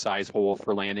perfect size hole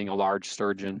for landing a large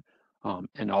sturgeon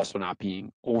and also not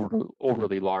being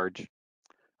overly large.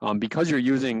 Because you're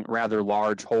using rather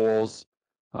large holes,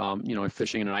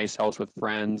 fishing in an ice house with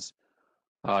friends,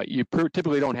 you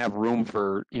typically don't have room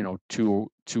for two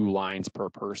lines per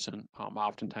person.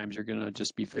 Oftentimes you're going to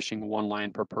just be fishing 1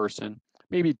 line per person,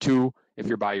 maybe 2 if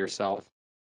you're by yourself.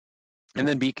 And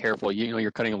then be careful.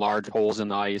 You're cutting large holes in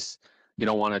the ice. You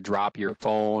don't want to drop your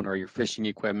phone or your fishing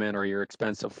equipment or your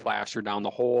expensive flasher down the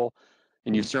hole,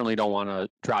 and you certainly don't want to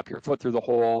drop your foot through the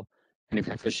hole. And if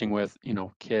you're fishing with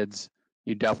kids,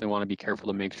 you definitely want to be careful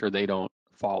to make sure they don't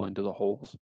fall into the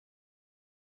holes.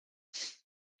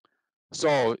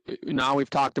 So now we've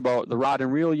talked about the rod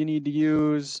and reel you need to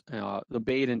use, the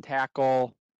bait and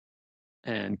tackle,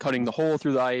 and cutting the hole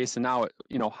through the ice. And now,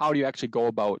 how do you actually go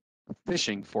about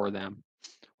fishing for them?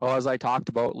 Well, as I talked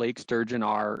about, lake sturgeon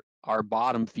are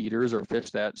bottom feeders, or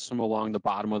fish that swim along the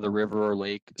bottom of the river or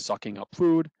lake sucking up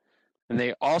food. And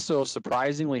they also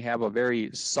surprisingly have a very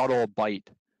subtle bite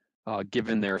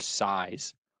given their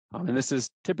size. And this is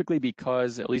typically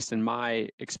because, at least in my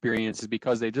experience, is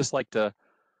because they just like to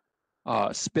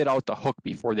spit out the hook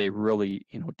before they really,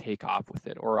 take off with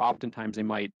it. Or oftentimes they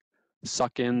might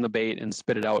suck in the bait and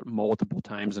spit it out multiple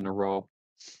times in a row.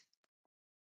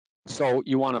 So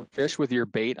you want to fish with your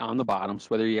bait on the bottom. So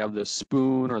whether you have the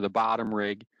spoon or the bottom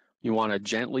rig, you want to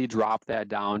gently drop that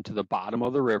down to the bottom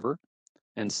of the river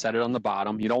and set it on the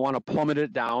bottom. You don't want to plummet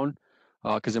it down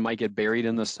because it might get buried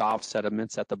in the soft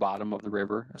sediments at the bottom of the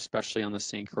river, especially on the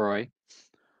St. Croix.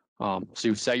 So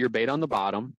you set your bait on the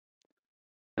bottom,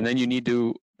 and then you need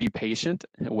to be patient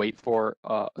and wait for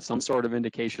some sort of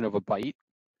indication of a bite.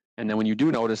 And then when you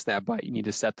do notice that bite, you need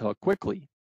to set the hook quickly.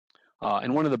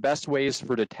 And one of the best ways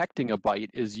for detecting a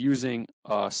bite is using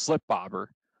a slip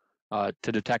bobber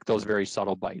to detect those very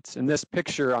subtle bites. And this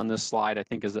picture on this slide, I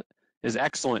think, is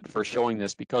excellent for showing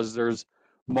this, because there's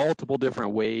multiple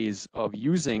different ways of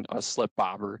using a slip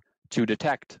bobber to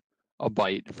detect a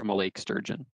bite from a lake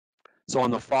sturgeon. So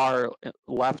on the far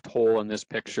left hole in this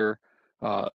picture,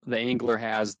 the angler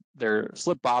has their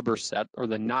slip bobber set, or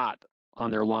the knot on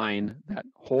their line that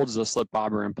holds the slip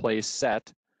bobber in place,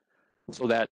 set so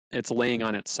that it's laying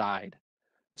on its side.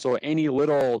 So any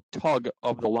little tug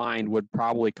of the line would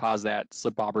probably cause that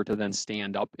slip bobber to then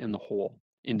stand up in the hole,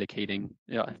 indicating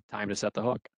time to set the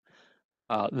hook.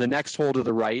 The next hole to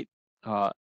the right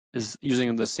is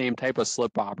using the same type of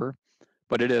slip bobber,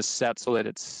 but it is set so that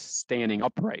it's standing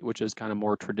upright, which is kind of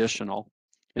more traditional.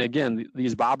 And again,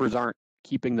 these bobbers aren't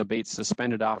keeping the bait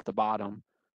suspended off the bottom.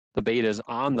 The bait is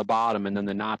on the bottom, and then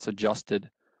the knot's adjusted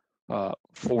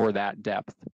for that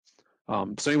depth.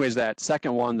 So anyways, that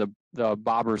second one, the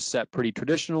bobber's set pretty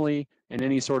traditionally, and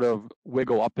any sort of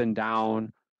wiggle up and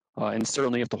down, and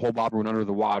certainly if the whole bobber went under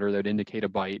the water, that would indicate a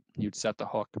bite. You'd set the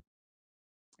hook.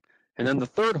 And then the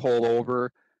third hole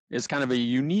over is kind of a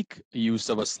unique use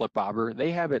of a slip bobber.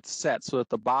 They have it set so that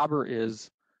the bobber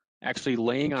is actually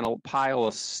laying on a pile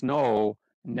of snow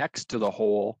next to the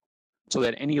hole, so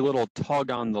that any little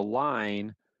tug on the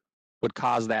line would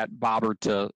cause that bobber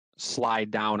to slide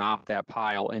down off that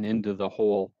pile and into the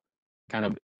hole, kind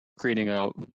of creating a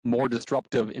more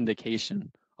disruptive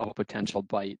indication of a potential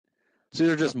bite. So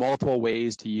there are just multiple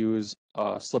ways to use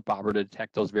a slip bobber to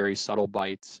detect those very subtle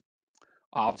bites.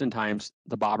 Oftentimes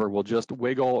the bobber will just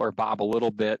wiggle or bob a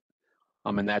little bit,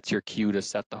 and that's your cue to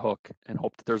set the hook and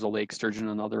hope that there's a lake sturgeon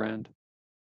on the other end.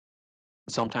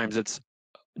 Sometimes it's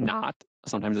not,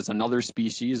 sometimes it's another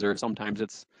species, or sometimes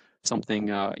it's something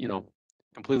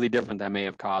completely different that may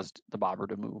have caused the bobber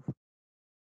to move.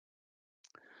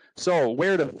 So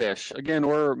where to fish? Again,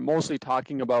 we're mostly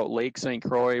talking about Lake St.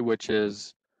 Croix, which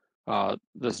is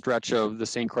the stretch of the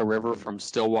St. Croix River from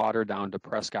Stillwater down to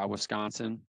Prescott,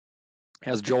 Wisconsin.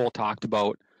 As Joel talked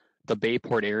about, the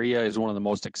Bayport area is one of the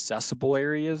most accessible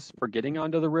areas for getting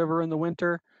onto the river in the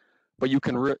winter. But you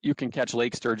can catch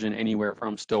lake sturgeon anywhere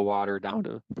from Stillwater down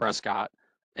to Prescott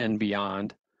and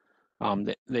beyond.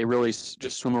 They really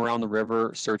just swim around the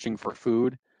river searching for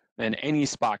food, and any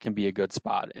spot can be a good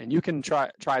spot. And you can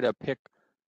try to pick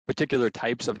particular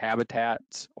types of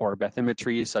habitats or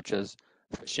bathymetry, such as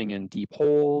fishing in deep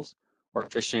holes or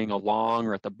fishing along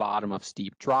or at the bottom of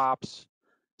steep drops.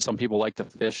 Some people like to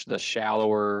fish the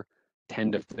shallower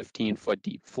 10 to 15 foot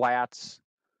deep flats.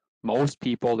 Most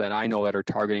people that I know that are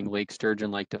targeting lake sturgeon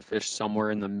like to fish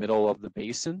somewhere in the middle of the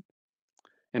basin.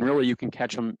 And really, you can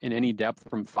catch them in any depth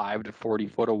from 5 to 40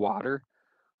 foot of water,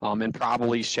 and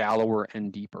probably shallower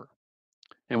and deeper.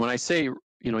 And when I say,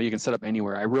 you can set up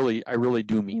anywhere, I really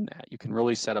do mean that. You can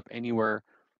really set up anywhere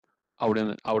out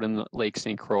in the Lake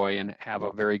St. Croix and have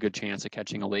a very good chance of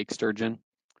catching a lake sturgeon.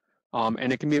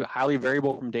 And it can be highly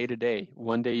variable from day to day.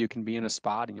 One day you can be in a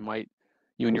spot and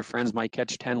you and your friends might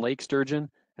catch 10 lake sturgeon,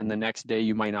 and the next day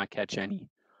you might not catch any.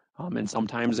 And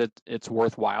sometimes it's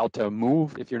worthwhile to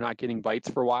move if you're not getting bites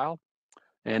for a while.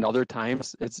 And other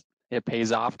times it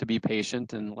pays off to be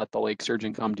patient and let the lake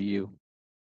sturgeon come to you.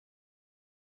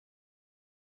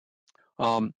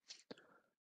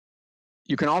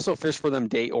 You can also fish for them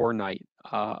day or night.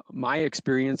 My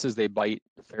experience is they bite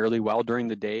fairly well during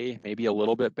the day, maybe a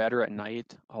little bit better at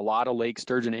night. A lot of lake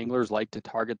sturgeon anglers like to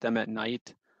target them at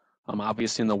night.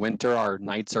 Obviously in the winter, our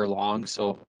nights are long,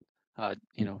 so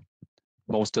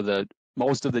most of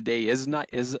the day is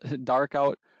dark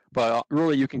out, but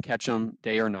really you can catch them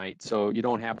day or night. So you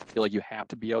don't have to feel like you have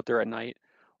to be out there at night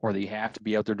or that you have to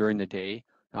be out there during the day.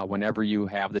 Whenever you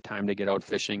have the time to get out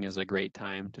fishing is a great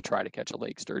time to try to catch a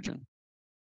lake sturgeon.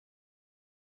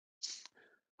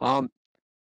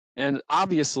 And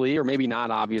obviously, or maybe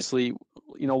not obviously,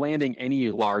 landing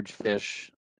any large fish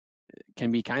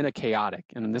can be kind of chaotic.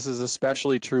 And this is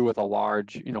especially true with a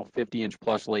large, 50-inch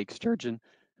plus lake sturgeon.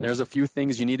 There's a few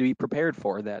things you need to be prepared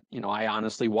for that, I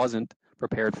honestly wasn't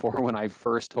prepared for when I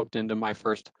first hooked into my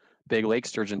first big lake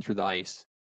sturgeon through the ice.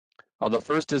 The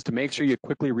first is to make sure you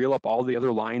quickly reel up all the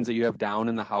other lines that you have down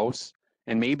in the house,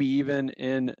 and maybe even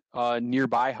in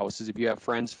nearby houses. If you have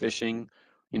friends fishing,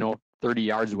 30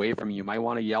 yards away from you, you might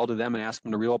want to yell to them and ask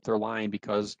them to reel up their line,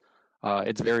 because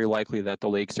it's very likely that the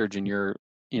lake sturgeon you're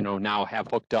now have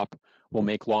hooked up will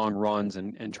make long runs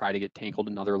and try to get tangled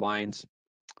in other lines.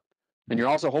 And you're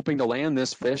also hoping to land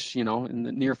this fish, in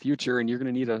the near future, and you're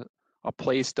going to need a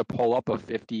place to pull up a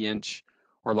 50-inch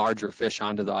or larger fish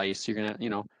onto the ice. You're going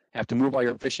to, have to move all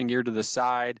your fishing gear to the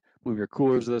side, move your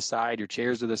coolers to the side, your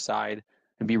chairs to the side,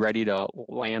 and be ready to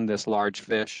land this large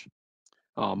fish.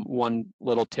 One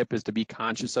little tip is to be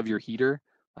conscious of your heater.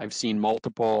 I've seen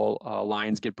multiple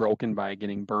lines get broken by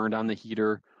getting burned on the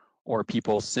heater, or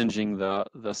people singeing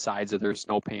the sides of their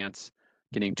snow pants,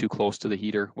 getting too close to the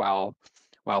heater while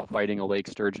fighting a lake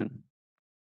sturgeon.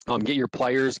 Get your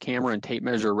pliers, camera, and tape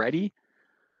measure ready.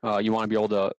 You want to be able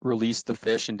to release the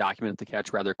fish and document the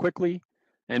catch rather quickly,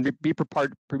 and be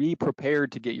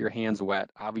prepared to get your hands wet.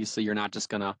 Obviously, you're not just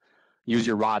going to use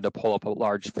your rod to pull up a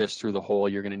large fish through the hole.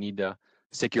 You're going to need to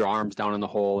stick your arms down in the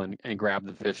hole and grab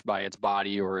the fish by its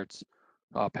body or its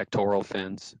pectoral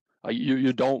fins.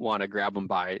 You don't want to grab them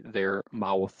by their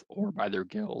mouth or by their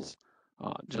gills.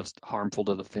 Just harmful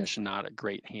to the fish and not a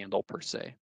great handle per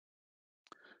se.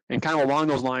 And kind of along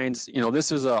those lines,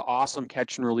 this is an awesome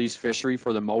catch and release fishery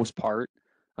for the most part.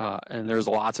 And there's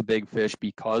lots of big fish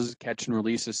because catch and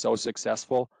release is so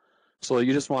successful. So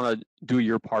you just want to do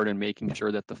your part in making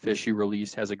sure that the fish you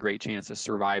release has a great chance of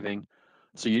surviving.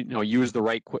 So use the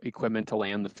right equipment to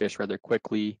land the fish rather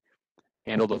quickly.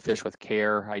 Handle the fish with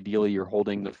care. Ideally, you're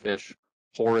holding the fish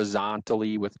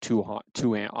horizontally with two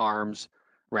arms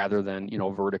rather than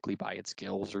vertically by its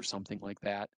gills or something like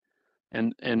that.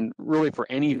 And really, for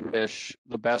any fish,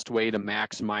 the best way to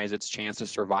maximize its chance of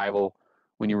survival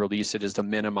when you release it is to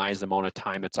minimize the amount of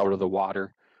time it's out of the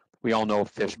water. We all know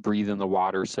fish breathe in the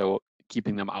water, so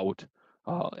keeping them out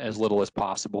as little as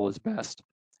possible is best.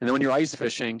 And then when you're ice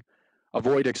fishing,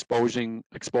 avoid exposing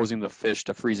the fish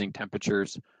to freezing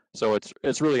temperatures. So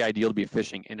it's really ideal to be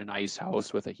fishing in an ice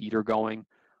house with a heater going.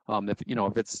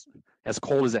 If it's as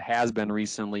cold as it has been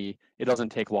recently, it doesn't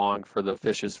take long for the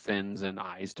fish's fins and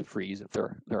eyes to freeze if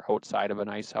they're outside of an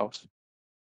ice house.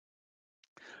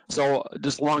 So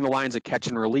just along the lines of catch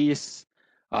and release,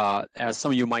 as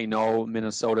some of you might know,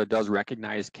 Minnesota does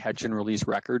recognize catch and release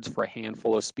records for a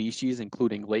handful of species,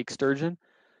 including lake sturgeon.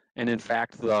 And in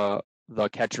fact, the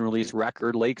catch and release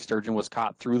record, lake sturgeon, was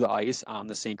caught through the ice on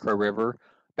the St. Croix River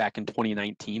back in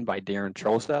 2019 by Darren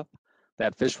Troseth.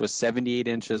 That fish was 78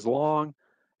 inches long,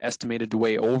 estimated to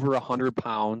weigh over 100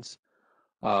 pounds.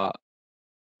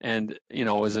 And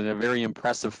is a very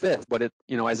impressive fish. But it,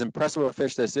 as impressive a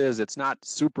fish this is, it's not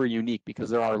super unique because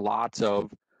there are lots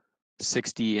of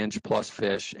 60-inch plus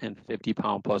fish and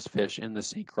 50-pound plus fish in the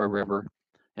St. Croix River.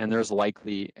 And there's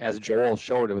likely, as Joel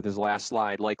showed it with his last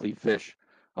slide, likely fish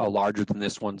larger than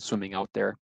this one swimming out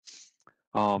there.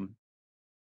 And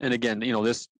again,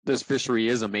 this fishery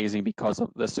is amazing because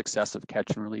of the success of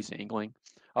catch and release angling.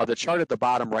 The chart at the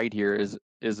bottom right here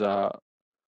is a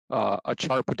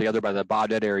chart put together by the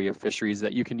Baudette area fisheries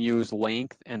that you can use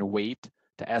length and weight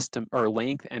to estimate, or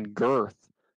length and girth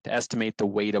to estimate the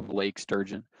weight of lake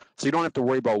sturgeon. So you don't have to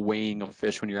worry about weighing a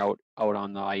fish when you're out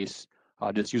on the ice.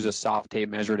 Just use a soft tape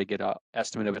measure to get an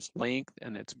estimate of its length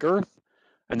and its girth,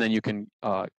 and then you can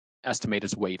estimate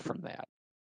its weight from that.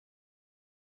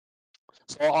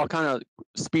 So I'll kind of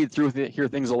speed through here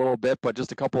things a little bit, but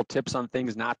just a couple of tips on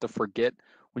things not to forget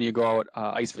when you go out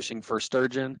ice fishing for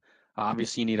sturgeon.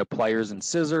 Obviously, you need a pliers and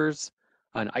scissors.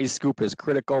 An ice scoop is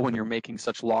critical when you're making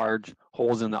such large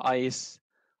holes in the ice.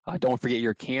 Don't forget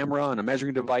your camera and a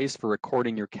measuring device for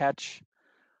recording your catch.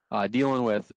 Dealing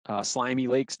with slimy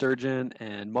lake sturgeon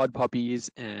and mud puppies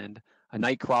and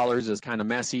night crawlers is kind of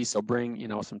messy, so bring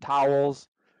some towels.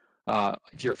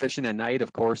 If you're fishing at night,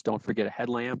 of course, don't forget a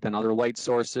headlamp and other light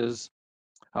sources.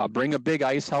 Bring a big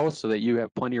ice house so that you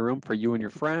have plenty of room for you and your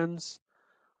friends.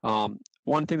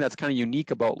 One thing that's kind of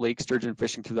unique about lake sturgeon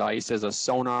fishing through the ice is a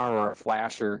sonar or a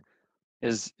flasher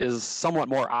is somewhat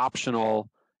more optional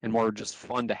and more just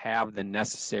fun to have than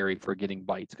necessary for getting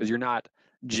bites, because you're not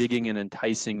jigging and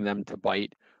enticing them to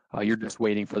bite. You're just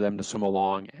waiting for them to swim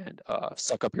along and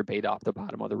suck up your bait off the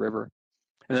bottom of the river.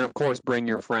 And then, of course, bring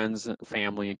your friends,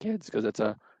 family, and kids, because it's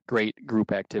a great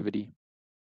group activity.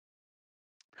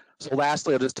 So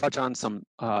lastly, I'll just touch on some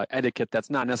etiquette that's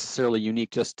not necessarily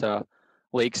unique just to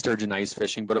lake sturgeon ice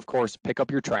fishing, but of course, pick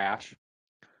up your trash.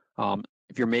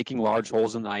 If you're making large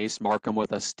holes in the ice, mark them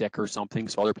with a stick or something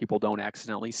so other people don't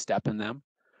accidentally step in them.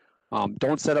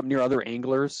 Don't set up near other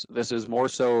anglers. This is more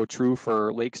so true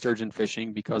for lake sturgeon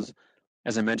fishing because,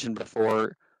 as I mentioned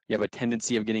before, you have a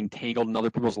tendency of getting tangled in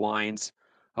other people's lines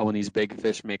when these big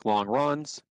fish make long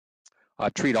runs.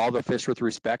 Treat all the fish with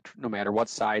respect, no matter what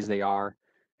size they are.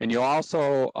 And you'll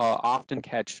also often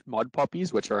catch mud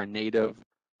puppies, which are a native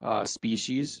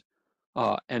species,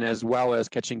 and as well as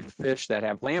catching fish that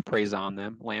have lampreys on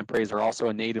them. Lampreys are also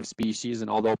a native species, and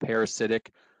although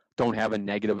parasitic, don't have a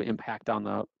negative impact on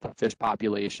the fish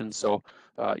population. So,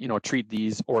 treat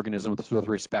these organisms with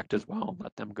respect as well and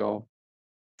let them go.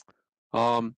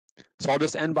 So I'll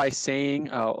just end by saying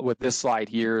with this slide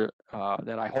here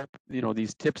that I hope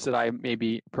these tips that I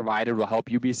maybe provided will help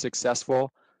you be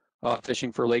successful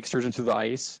fishing for lake sturgeon through the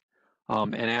ice.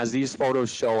 And as these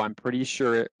photos show, I'm pretty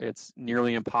sure it's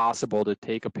nearly impossible to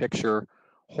take a picture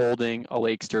holding a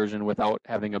lake sturgeon without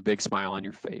having a big smile on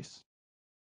your face.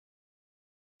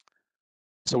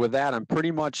 So with that, I'm pretty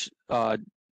much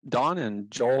done, and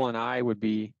Joel and I would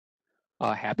be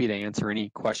happy to answer any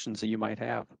questions that you might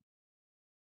have.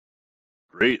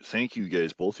 Great. Thank you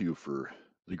guys, both of you, for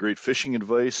the great fishing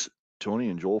advice. Tony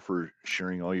and Joel for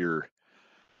sharing all your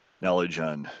knowledge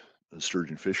on the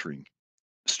sturgeon fisheries.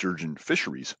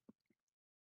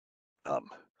 So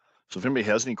if anybody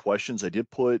has any questions, I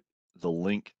did put the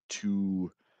link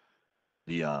to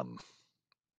the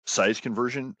size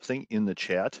conversion thing in the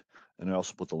chat. And I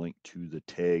also put the link to the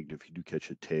tagged, if you do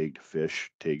catch a tagged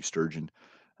fish, tagged sturgeon,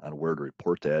 on where to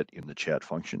report that in the chat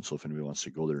function. So if anybody wants to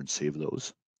go there and save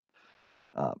those.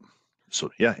 So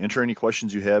yeah, enter any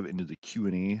questions you have into the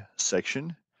Q&A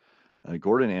section.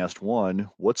 Gordon asked one,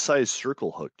 what size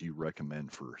circle hook do you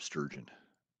recommend for sturgeon?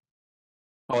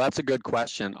 Oh, that's a good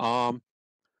question. I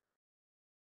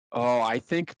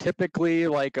think typically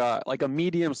like a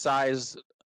medium size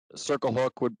circle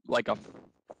hook would, like a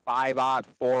 5/0,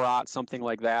 4/0, something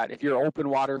like that. If you're open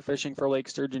water fishing for lake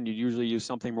sturgeon, you usually use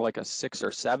something more like a 6 or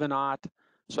 7/0.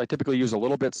 So I typically use a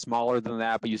little bit smaller than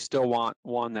that, but you still want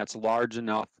one that's large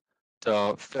enough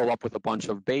to fill up with a bunch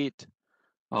of bait,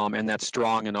 and that's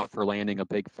strong enough for landing a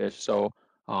big fish. So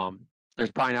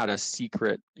there's probably not a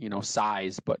secret,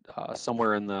 size, but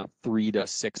somewhere in the 3 to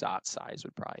 6/0 size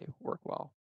would probably work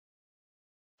well.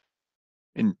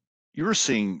 And you were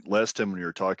saying last time when you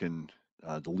were talking,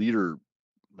 the leader,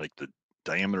 like the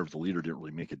diameter of the leader didn't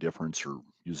really make a difference, or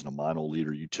using a mono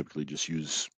leader, you typically just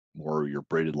use more of your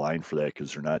braided line for that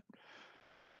because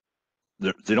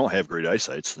they don't have great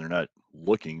eyesight, so they're not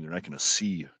looking, they're not going to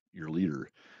see your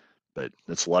leader. But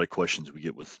that's a lot of questions we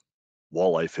get with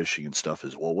walleye fishing and stuff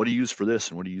is, well, what do you use for this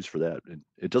and what do you use for that? And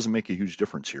it doesn't make a huge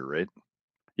difference here, right?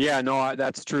 Yeah, no,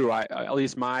 that's true. At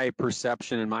least my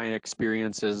perception and my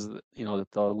experience is, that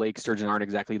the lake sturgeon aren't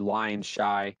exactly line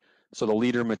shy, so the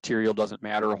leader material doesn't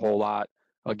matter a whole lot.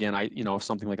 Again,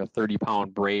 something like a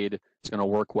 30-pound braid is going to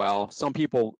work well. Some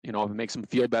people, if it makes them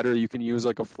feel better, you can use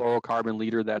like a fluorocarbon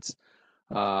leader that's,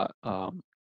 uh, um,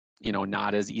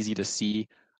 not as easy to see.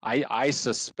 I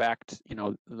suspect,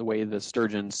 the way the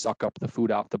sturgeons suck up the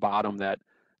food off the bottom, that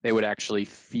they would actually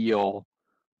feel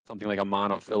something like a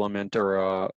monofilament or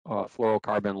a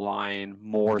fluorocarbon line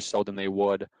more so than they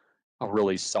would a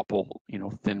really supple,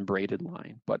 thin braided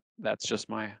line. But that's just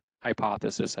my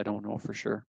hypothesis. I don't know for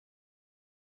sure.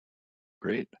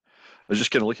 Great. I was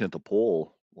just kind of looking at the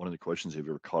poll. One of the questions, have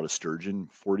you ever caught a sturgeon?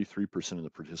 43% of the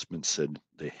participants said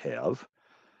they have.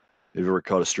 Have you ever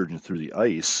caught a sturgeon through the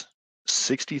ice?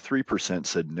 63%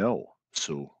 said no.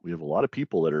 So we have a lot of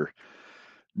people that are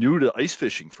new to ice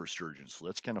fishing for sturgeons. So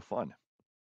that's kind of fun.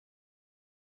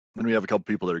 And we have a couple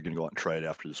people that are going to go out and try it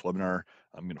after this webinar.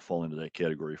 I'm going to fall into that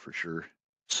category for sure.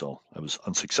 So I was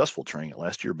unsuccessful trying it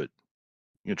last year, but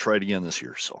I'm going to try it again this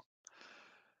year. So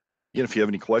again, if you have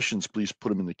any questions, please put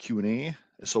them in the Q&A.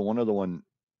 So one other one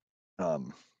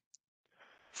um,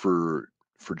 for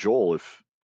Joel, if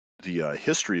the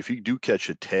history, if you do catch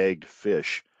a tagged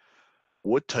fish,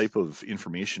 what type of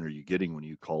information are you getting when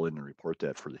you call in and report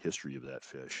that for the history of that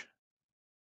fish?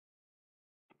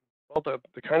 Well,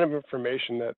 the kind of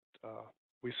information that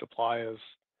we supply is,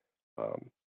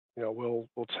 we'll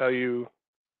tell you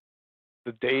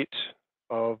the date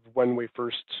of when we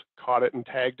first caught it and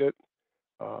tagged it,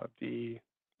 the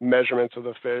measurements of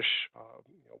the fish.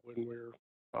 When we're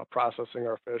processing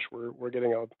our fish, we're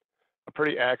getting a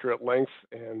pretty accurate length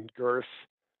and girth,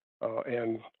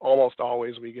 and almost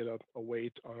always we get a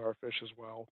weight on our fish as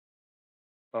well.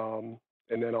 And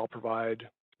then I'll provide,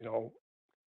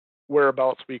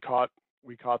 whereabouts we caught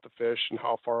the fish and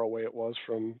how far away it was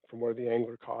from where the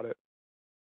angler caught it.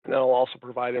 And I'll also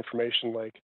provide information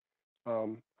like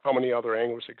how many other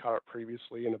anglers had caught it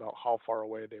previously and about how far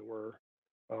away they were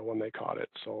when they caught it.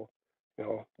 So,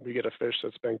 we get a fish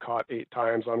that's been caught 8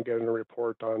 times. I'm getting a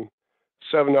report on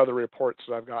 7 other reports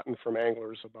that I've gotten from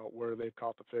anglers about where they've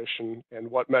caught the fish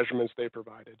and what measurements they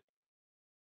provided.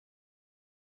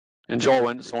 And Joel,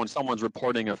 when someone's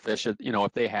reporting a fish, if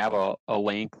they have a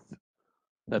length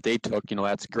that they took,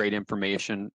 that's great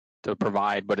information to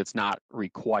provide, but it's not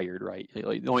required, right?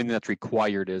 Like, the only thing that's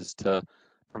required is to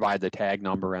provide the tag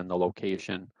number and the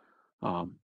location.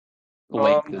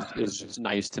 Length is just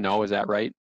nice to know. Is that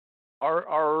right?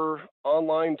 Our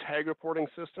online tag reporting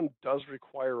system does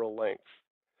require a length.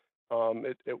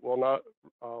 It will not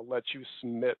let you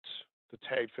submit the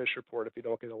tagged fish report if you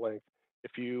don't get a length.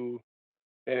 If you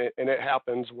and it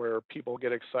happens where people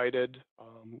get excited.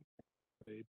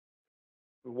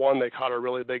 They caught a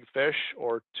really big fish,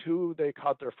 or 2, they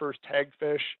caught their first tagged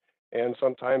fish, and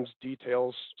sometimes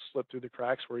details slip through the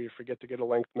cracks where you forget to get a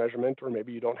length measurement, or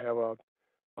maybe you don't have a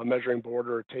measuring board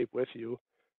or a tape with you.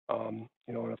 And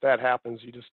if that happens,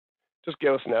 you just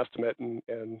give us an estimate and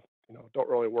don't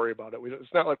really worry about it.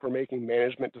 It's not like we're making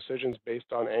management decisions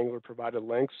based on angler provided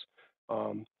lengths,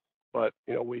 but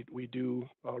we do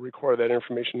record that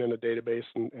information in a database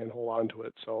and hold on to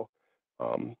it. So,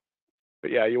 but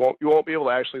yeah, you won't be able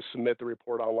to actually submit the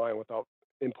report online without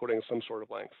inputting some sort of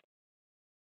length.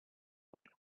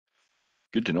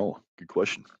 Good to know. Good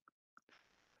question.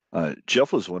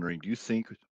 Jeff was wondering, do you think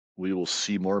we will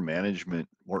see more management,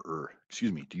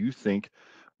 do you think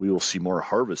we will see more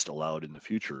harvest allowed in the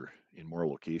future in more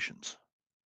locations?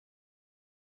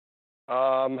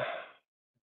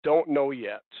 Don't know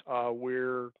yet.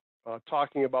 We're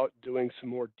talking about doing some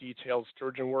more detailed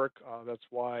sturgeon work. That's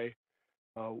why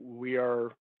we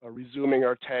are resuming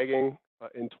our tagging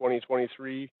in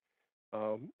 2023.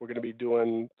 We're going to be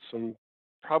doing some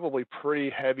probably pretty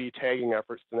heavy tagging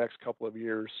efforts the next couple of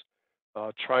years,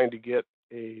 trying to get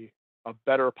a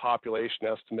better population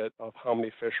estimate of how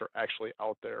many fish are actually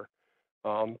out there,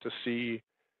 to see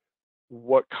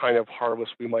what kind of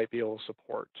harvest we might be able to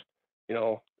support.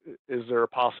 Is there a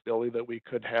possibility that we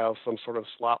could have some sort of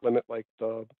slot limit like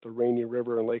the Rainy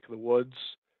River and Lake of the Woods,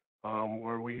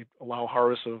 where we allow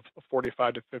harvest of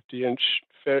 45 to 50-inch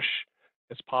fish?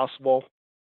 It's possible.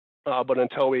 But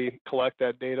until we collect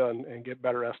that data and get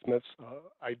better estimates,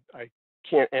 I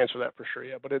can't answer that for sure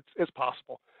yet, but it's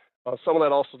possible. Some of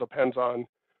that also depends on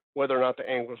whether or not the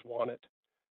anglers want it.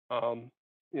 A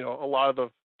lot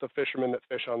of the fishermen that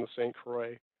fish on the St.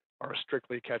 Croix are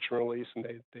strictly catch and release, and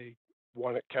they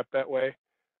want it kept that way.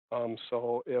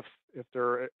 So if there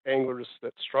are anglers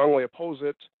that strongly oppose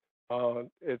it,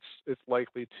 it's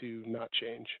likely to not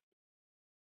change.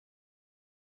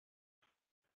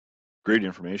 Great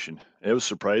information. I was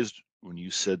surprised when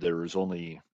you said there was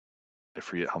only, I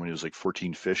forget how many, it was like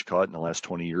 14 fish caught in the last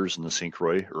 20 years in the St.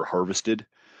 Croix or harvested.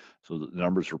 So the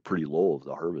numbers were pretty low of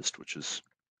the harvest, which is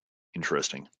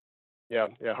interesting. Yeah,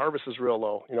 harvest is real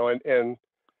low, and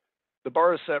the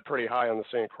bar is set pretty high on the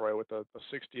St. Croix with a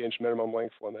 60-inch minimum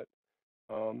length limit.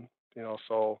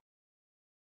 So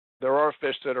there are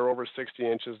fish that are over 60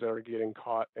 inches that are getting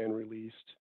caught and released.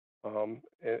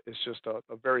 It's just a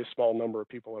very small number of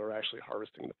people that are actually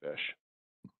harvesting the fish.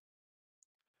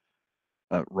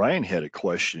 Ryan had a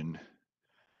question.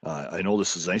 I know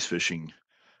this is ice fishing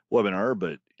webinar,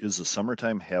 but is the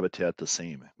summertime habitat the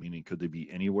same? Meaning, could they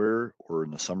be anywhere, or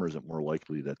in the summer is it more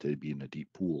likely that they'd be in a deep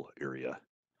pool area?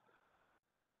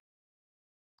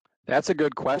 That's a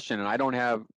good question, and I don't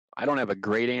have a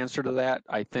great answer to that.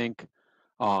 I think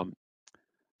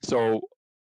so.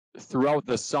 Throughout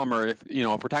the summer, if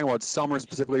we're talking about summer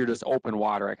specifically or just open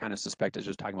water, I kind of suspect it's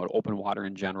just talking about open water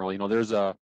in general. There's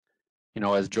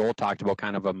as Joel talked about,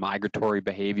 kind of a migratory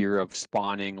behavior of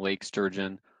spawning lake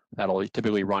sturgeon that'll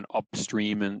typically run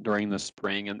upstream and during the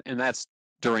spring, and that's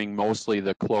during mostly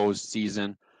the closed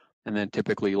season, and then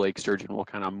typically lake sturgeon will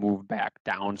kind of move back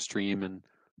downstream and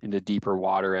into deeper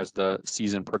water as the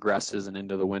season progresses and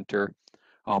into the winter.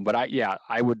 But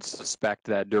I would suspect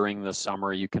that during the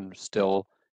summer you can still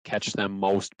catch them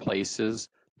most places.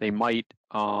 They might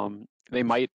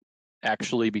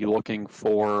actually be looking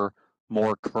for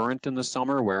more current in the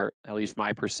summer, where at least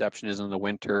my perception is in the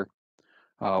winter,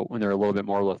 when they're a little bit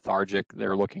more lethargic,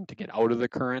 they're looking to get out of the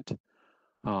current.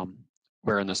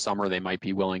 Where in the summer they might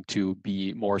be willing to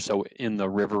be more so in the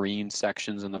riverine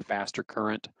sections in the faster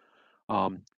current.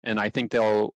 And I think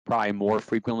they'll probably more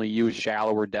frequently use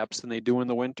shallower depths than they do in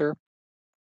the winter.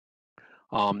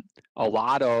 A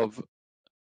lot of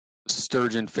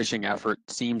sturgeon fishing effort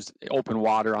seems open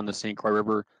water on the St. Croix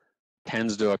River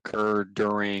tends to occur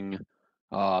during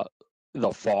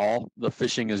the fall. The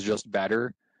fishing is just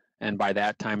better, and by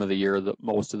that time of the year,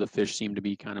 most of the fish seem to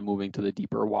be kind of moving to the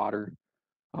deeper water.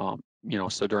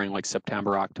 So during like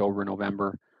September, October,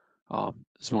 November,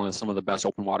 is when some of the best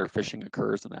open water fishing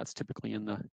occurs, and that's typically in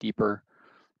the deeper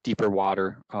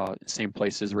water, same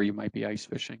places where you might be ice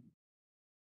fishing.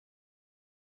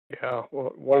 Yeah,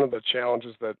 well, one of the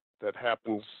challenges that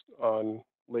happens on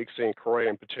Lake St. Croix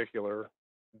in particular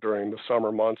during the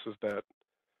summer months is that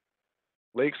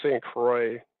Lake St.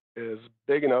 Croix is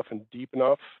big enough and deep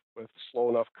enough with slow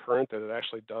enough current that it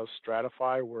actually does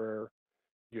stratify, where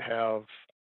you have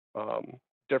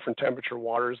different temperature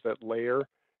waters that layer,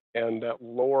 and that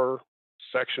lower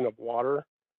section of water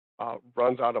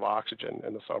runs out of oxygen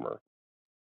in the summer.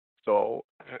 So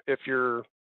if you're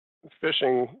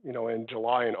fishing, in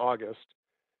July and August,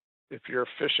 if you're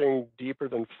fishing deeper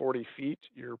than 40 feet,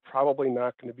 you're probably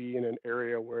not going to be in an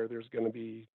area where there's going to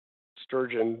be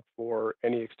sturgeon for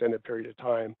any extended period of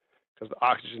time, because the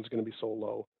oxygen is going to be so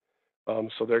low.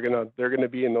 So they're gonna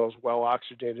be in those well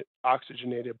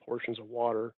oxygenated portions of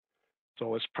water.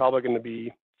 So it's probably going to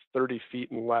be 30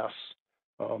 feet and less.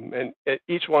 And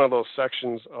each one of those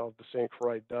sections of the St.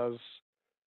 Croix does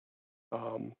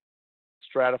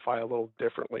stratify a little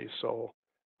differently. So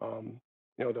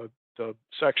the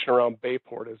section around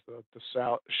Bayport is the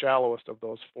shallowest of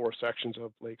those 4 sections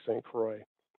of Lake St. Croix.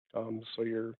 So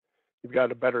you've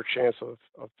got a better chance of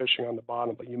fishing on the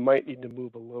bottom, but you might need to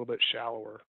move a little bit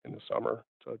shallower in the summer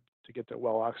to get that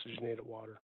well oxygenated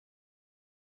water.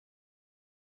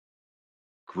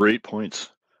 Great points.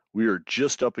 We are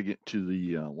just up again to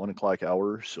the 1 o'clock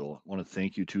hour, so I want to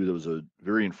thank you too. That was a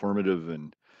very informative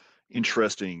and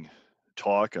interesting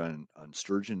talk on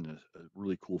sturgeon, a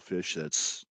really cool fish.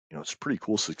 That's it's a pretty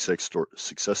cool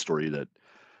success story that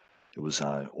it was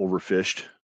overfished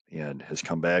and has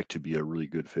come back to be a really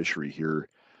good fishery here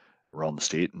around the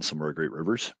state and some of our great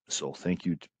rivers. So thank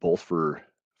you both for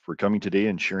coming today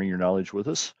and sharing your knowledge with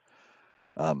us.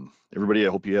 Everybody, I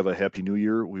hope you have a happy new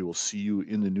year. We will see you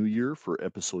in the new year for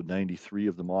episode 93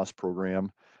 of the Moss program,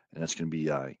 and that's going to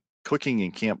be cooking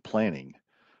and camp planning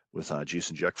with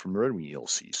Jason Jack from the Red Wing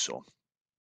ELC. So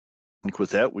I think with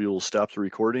that, we will stop the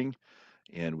recording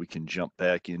and we can jump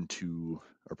back into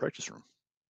our practice room.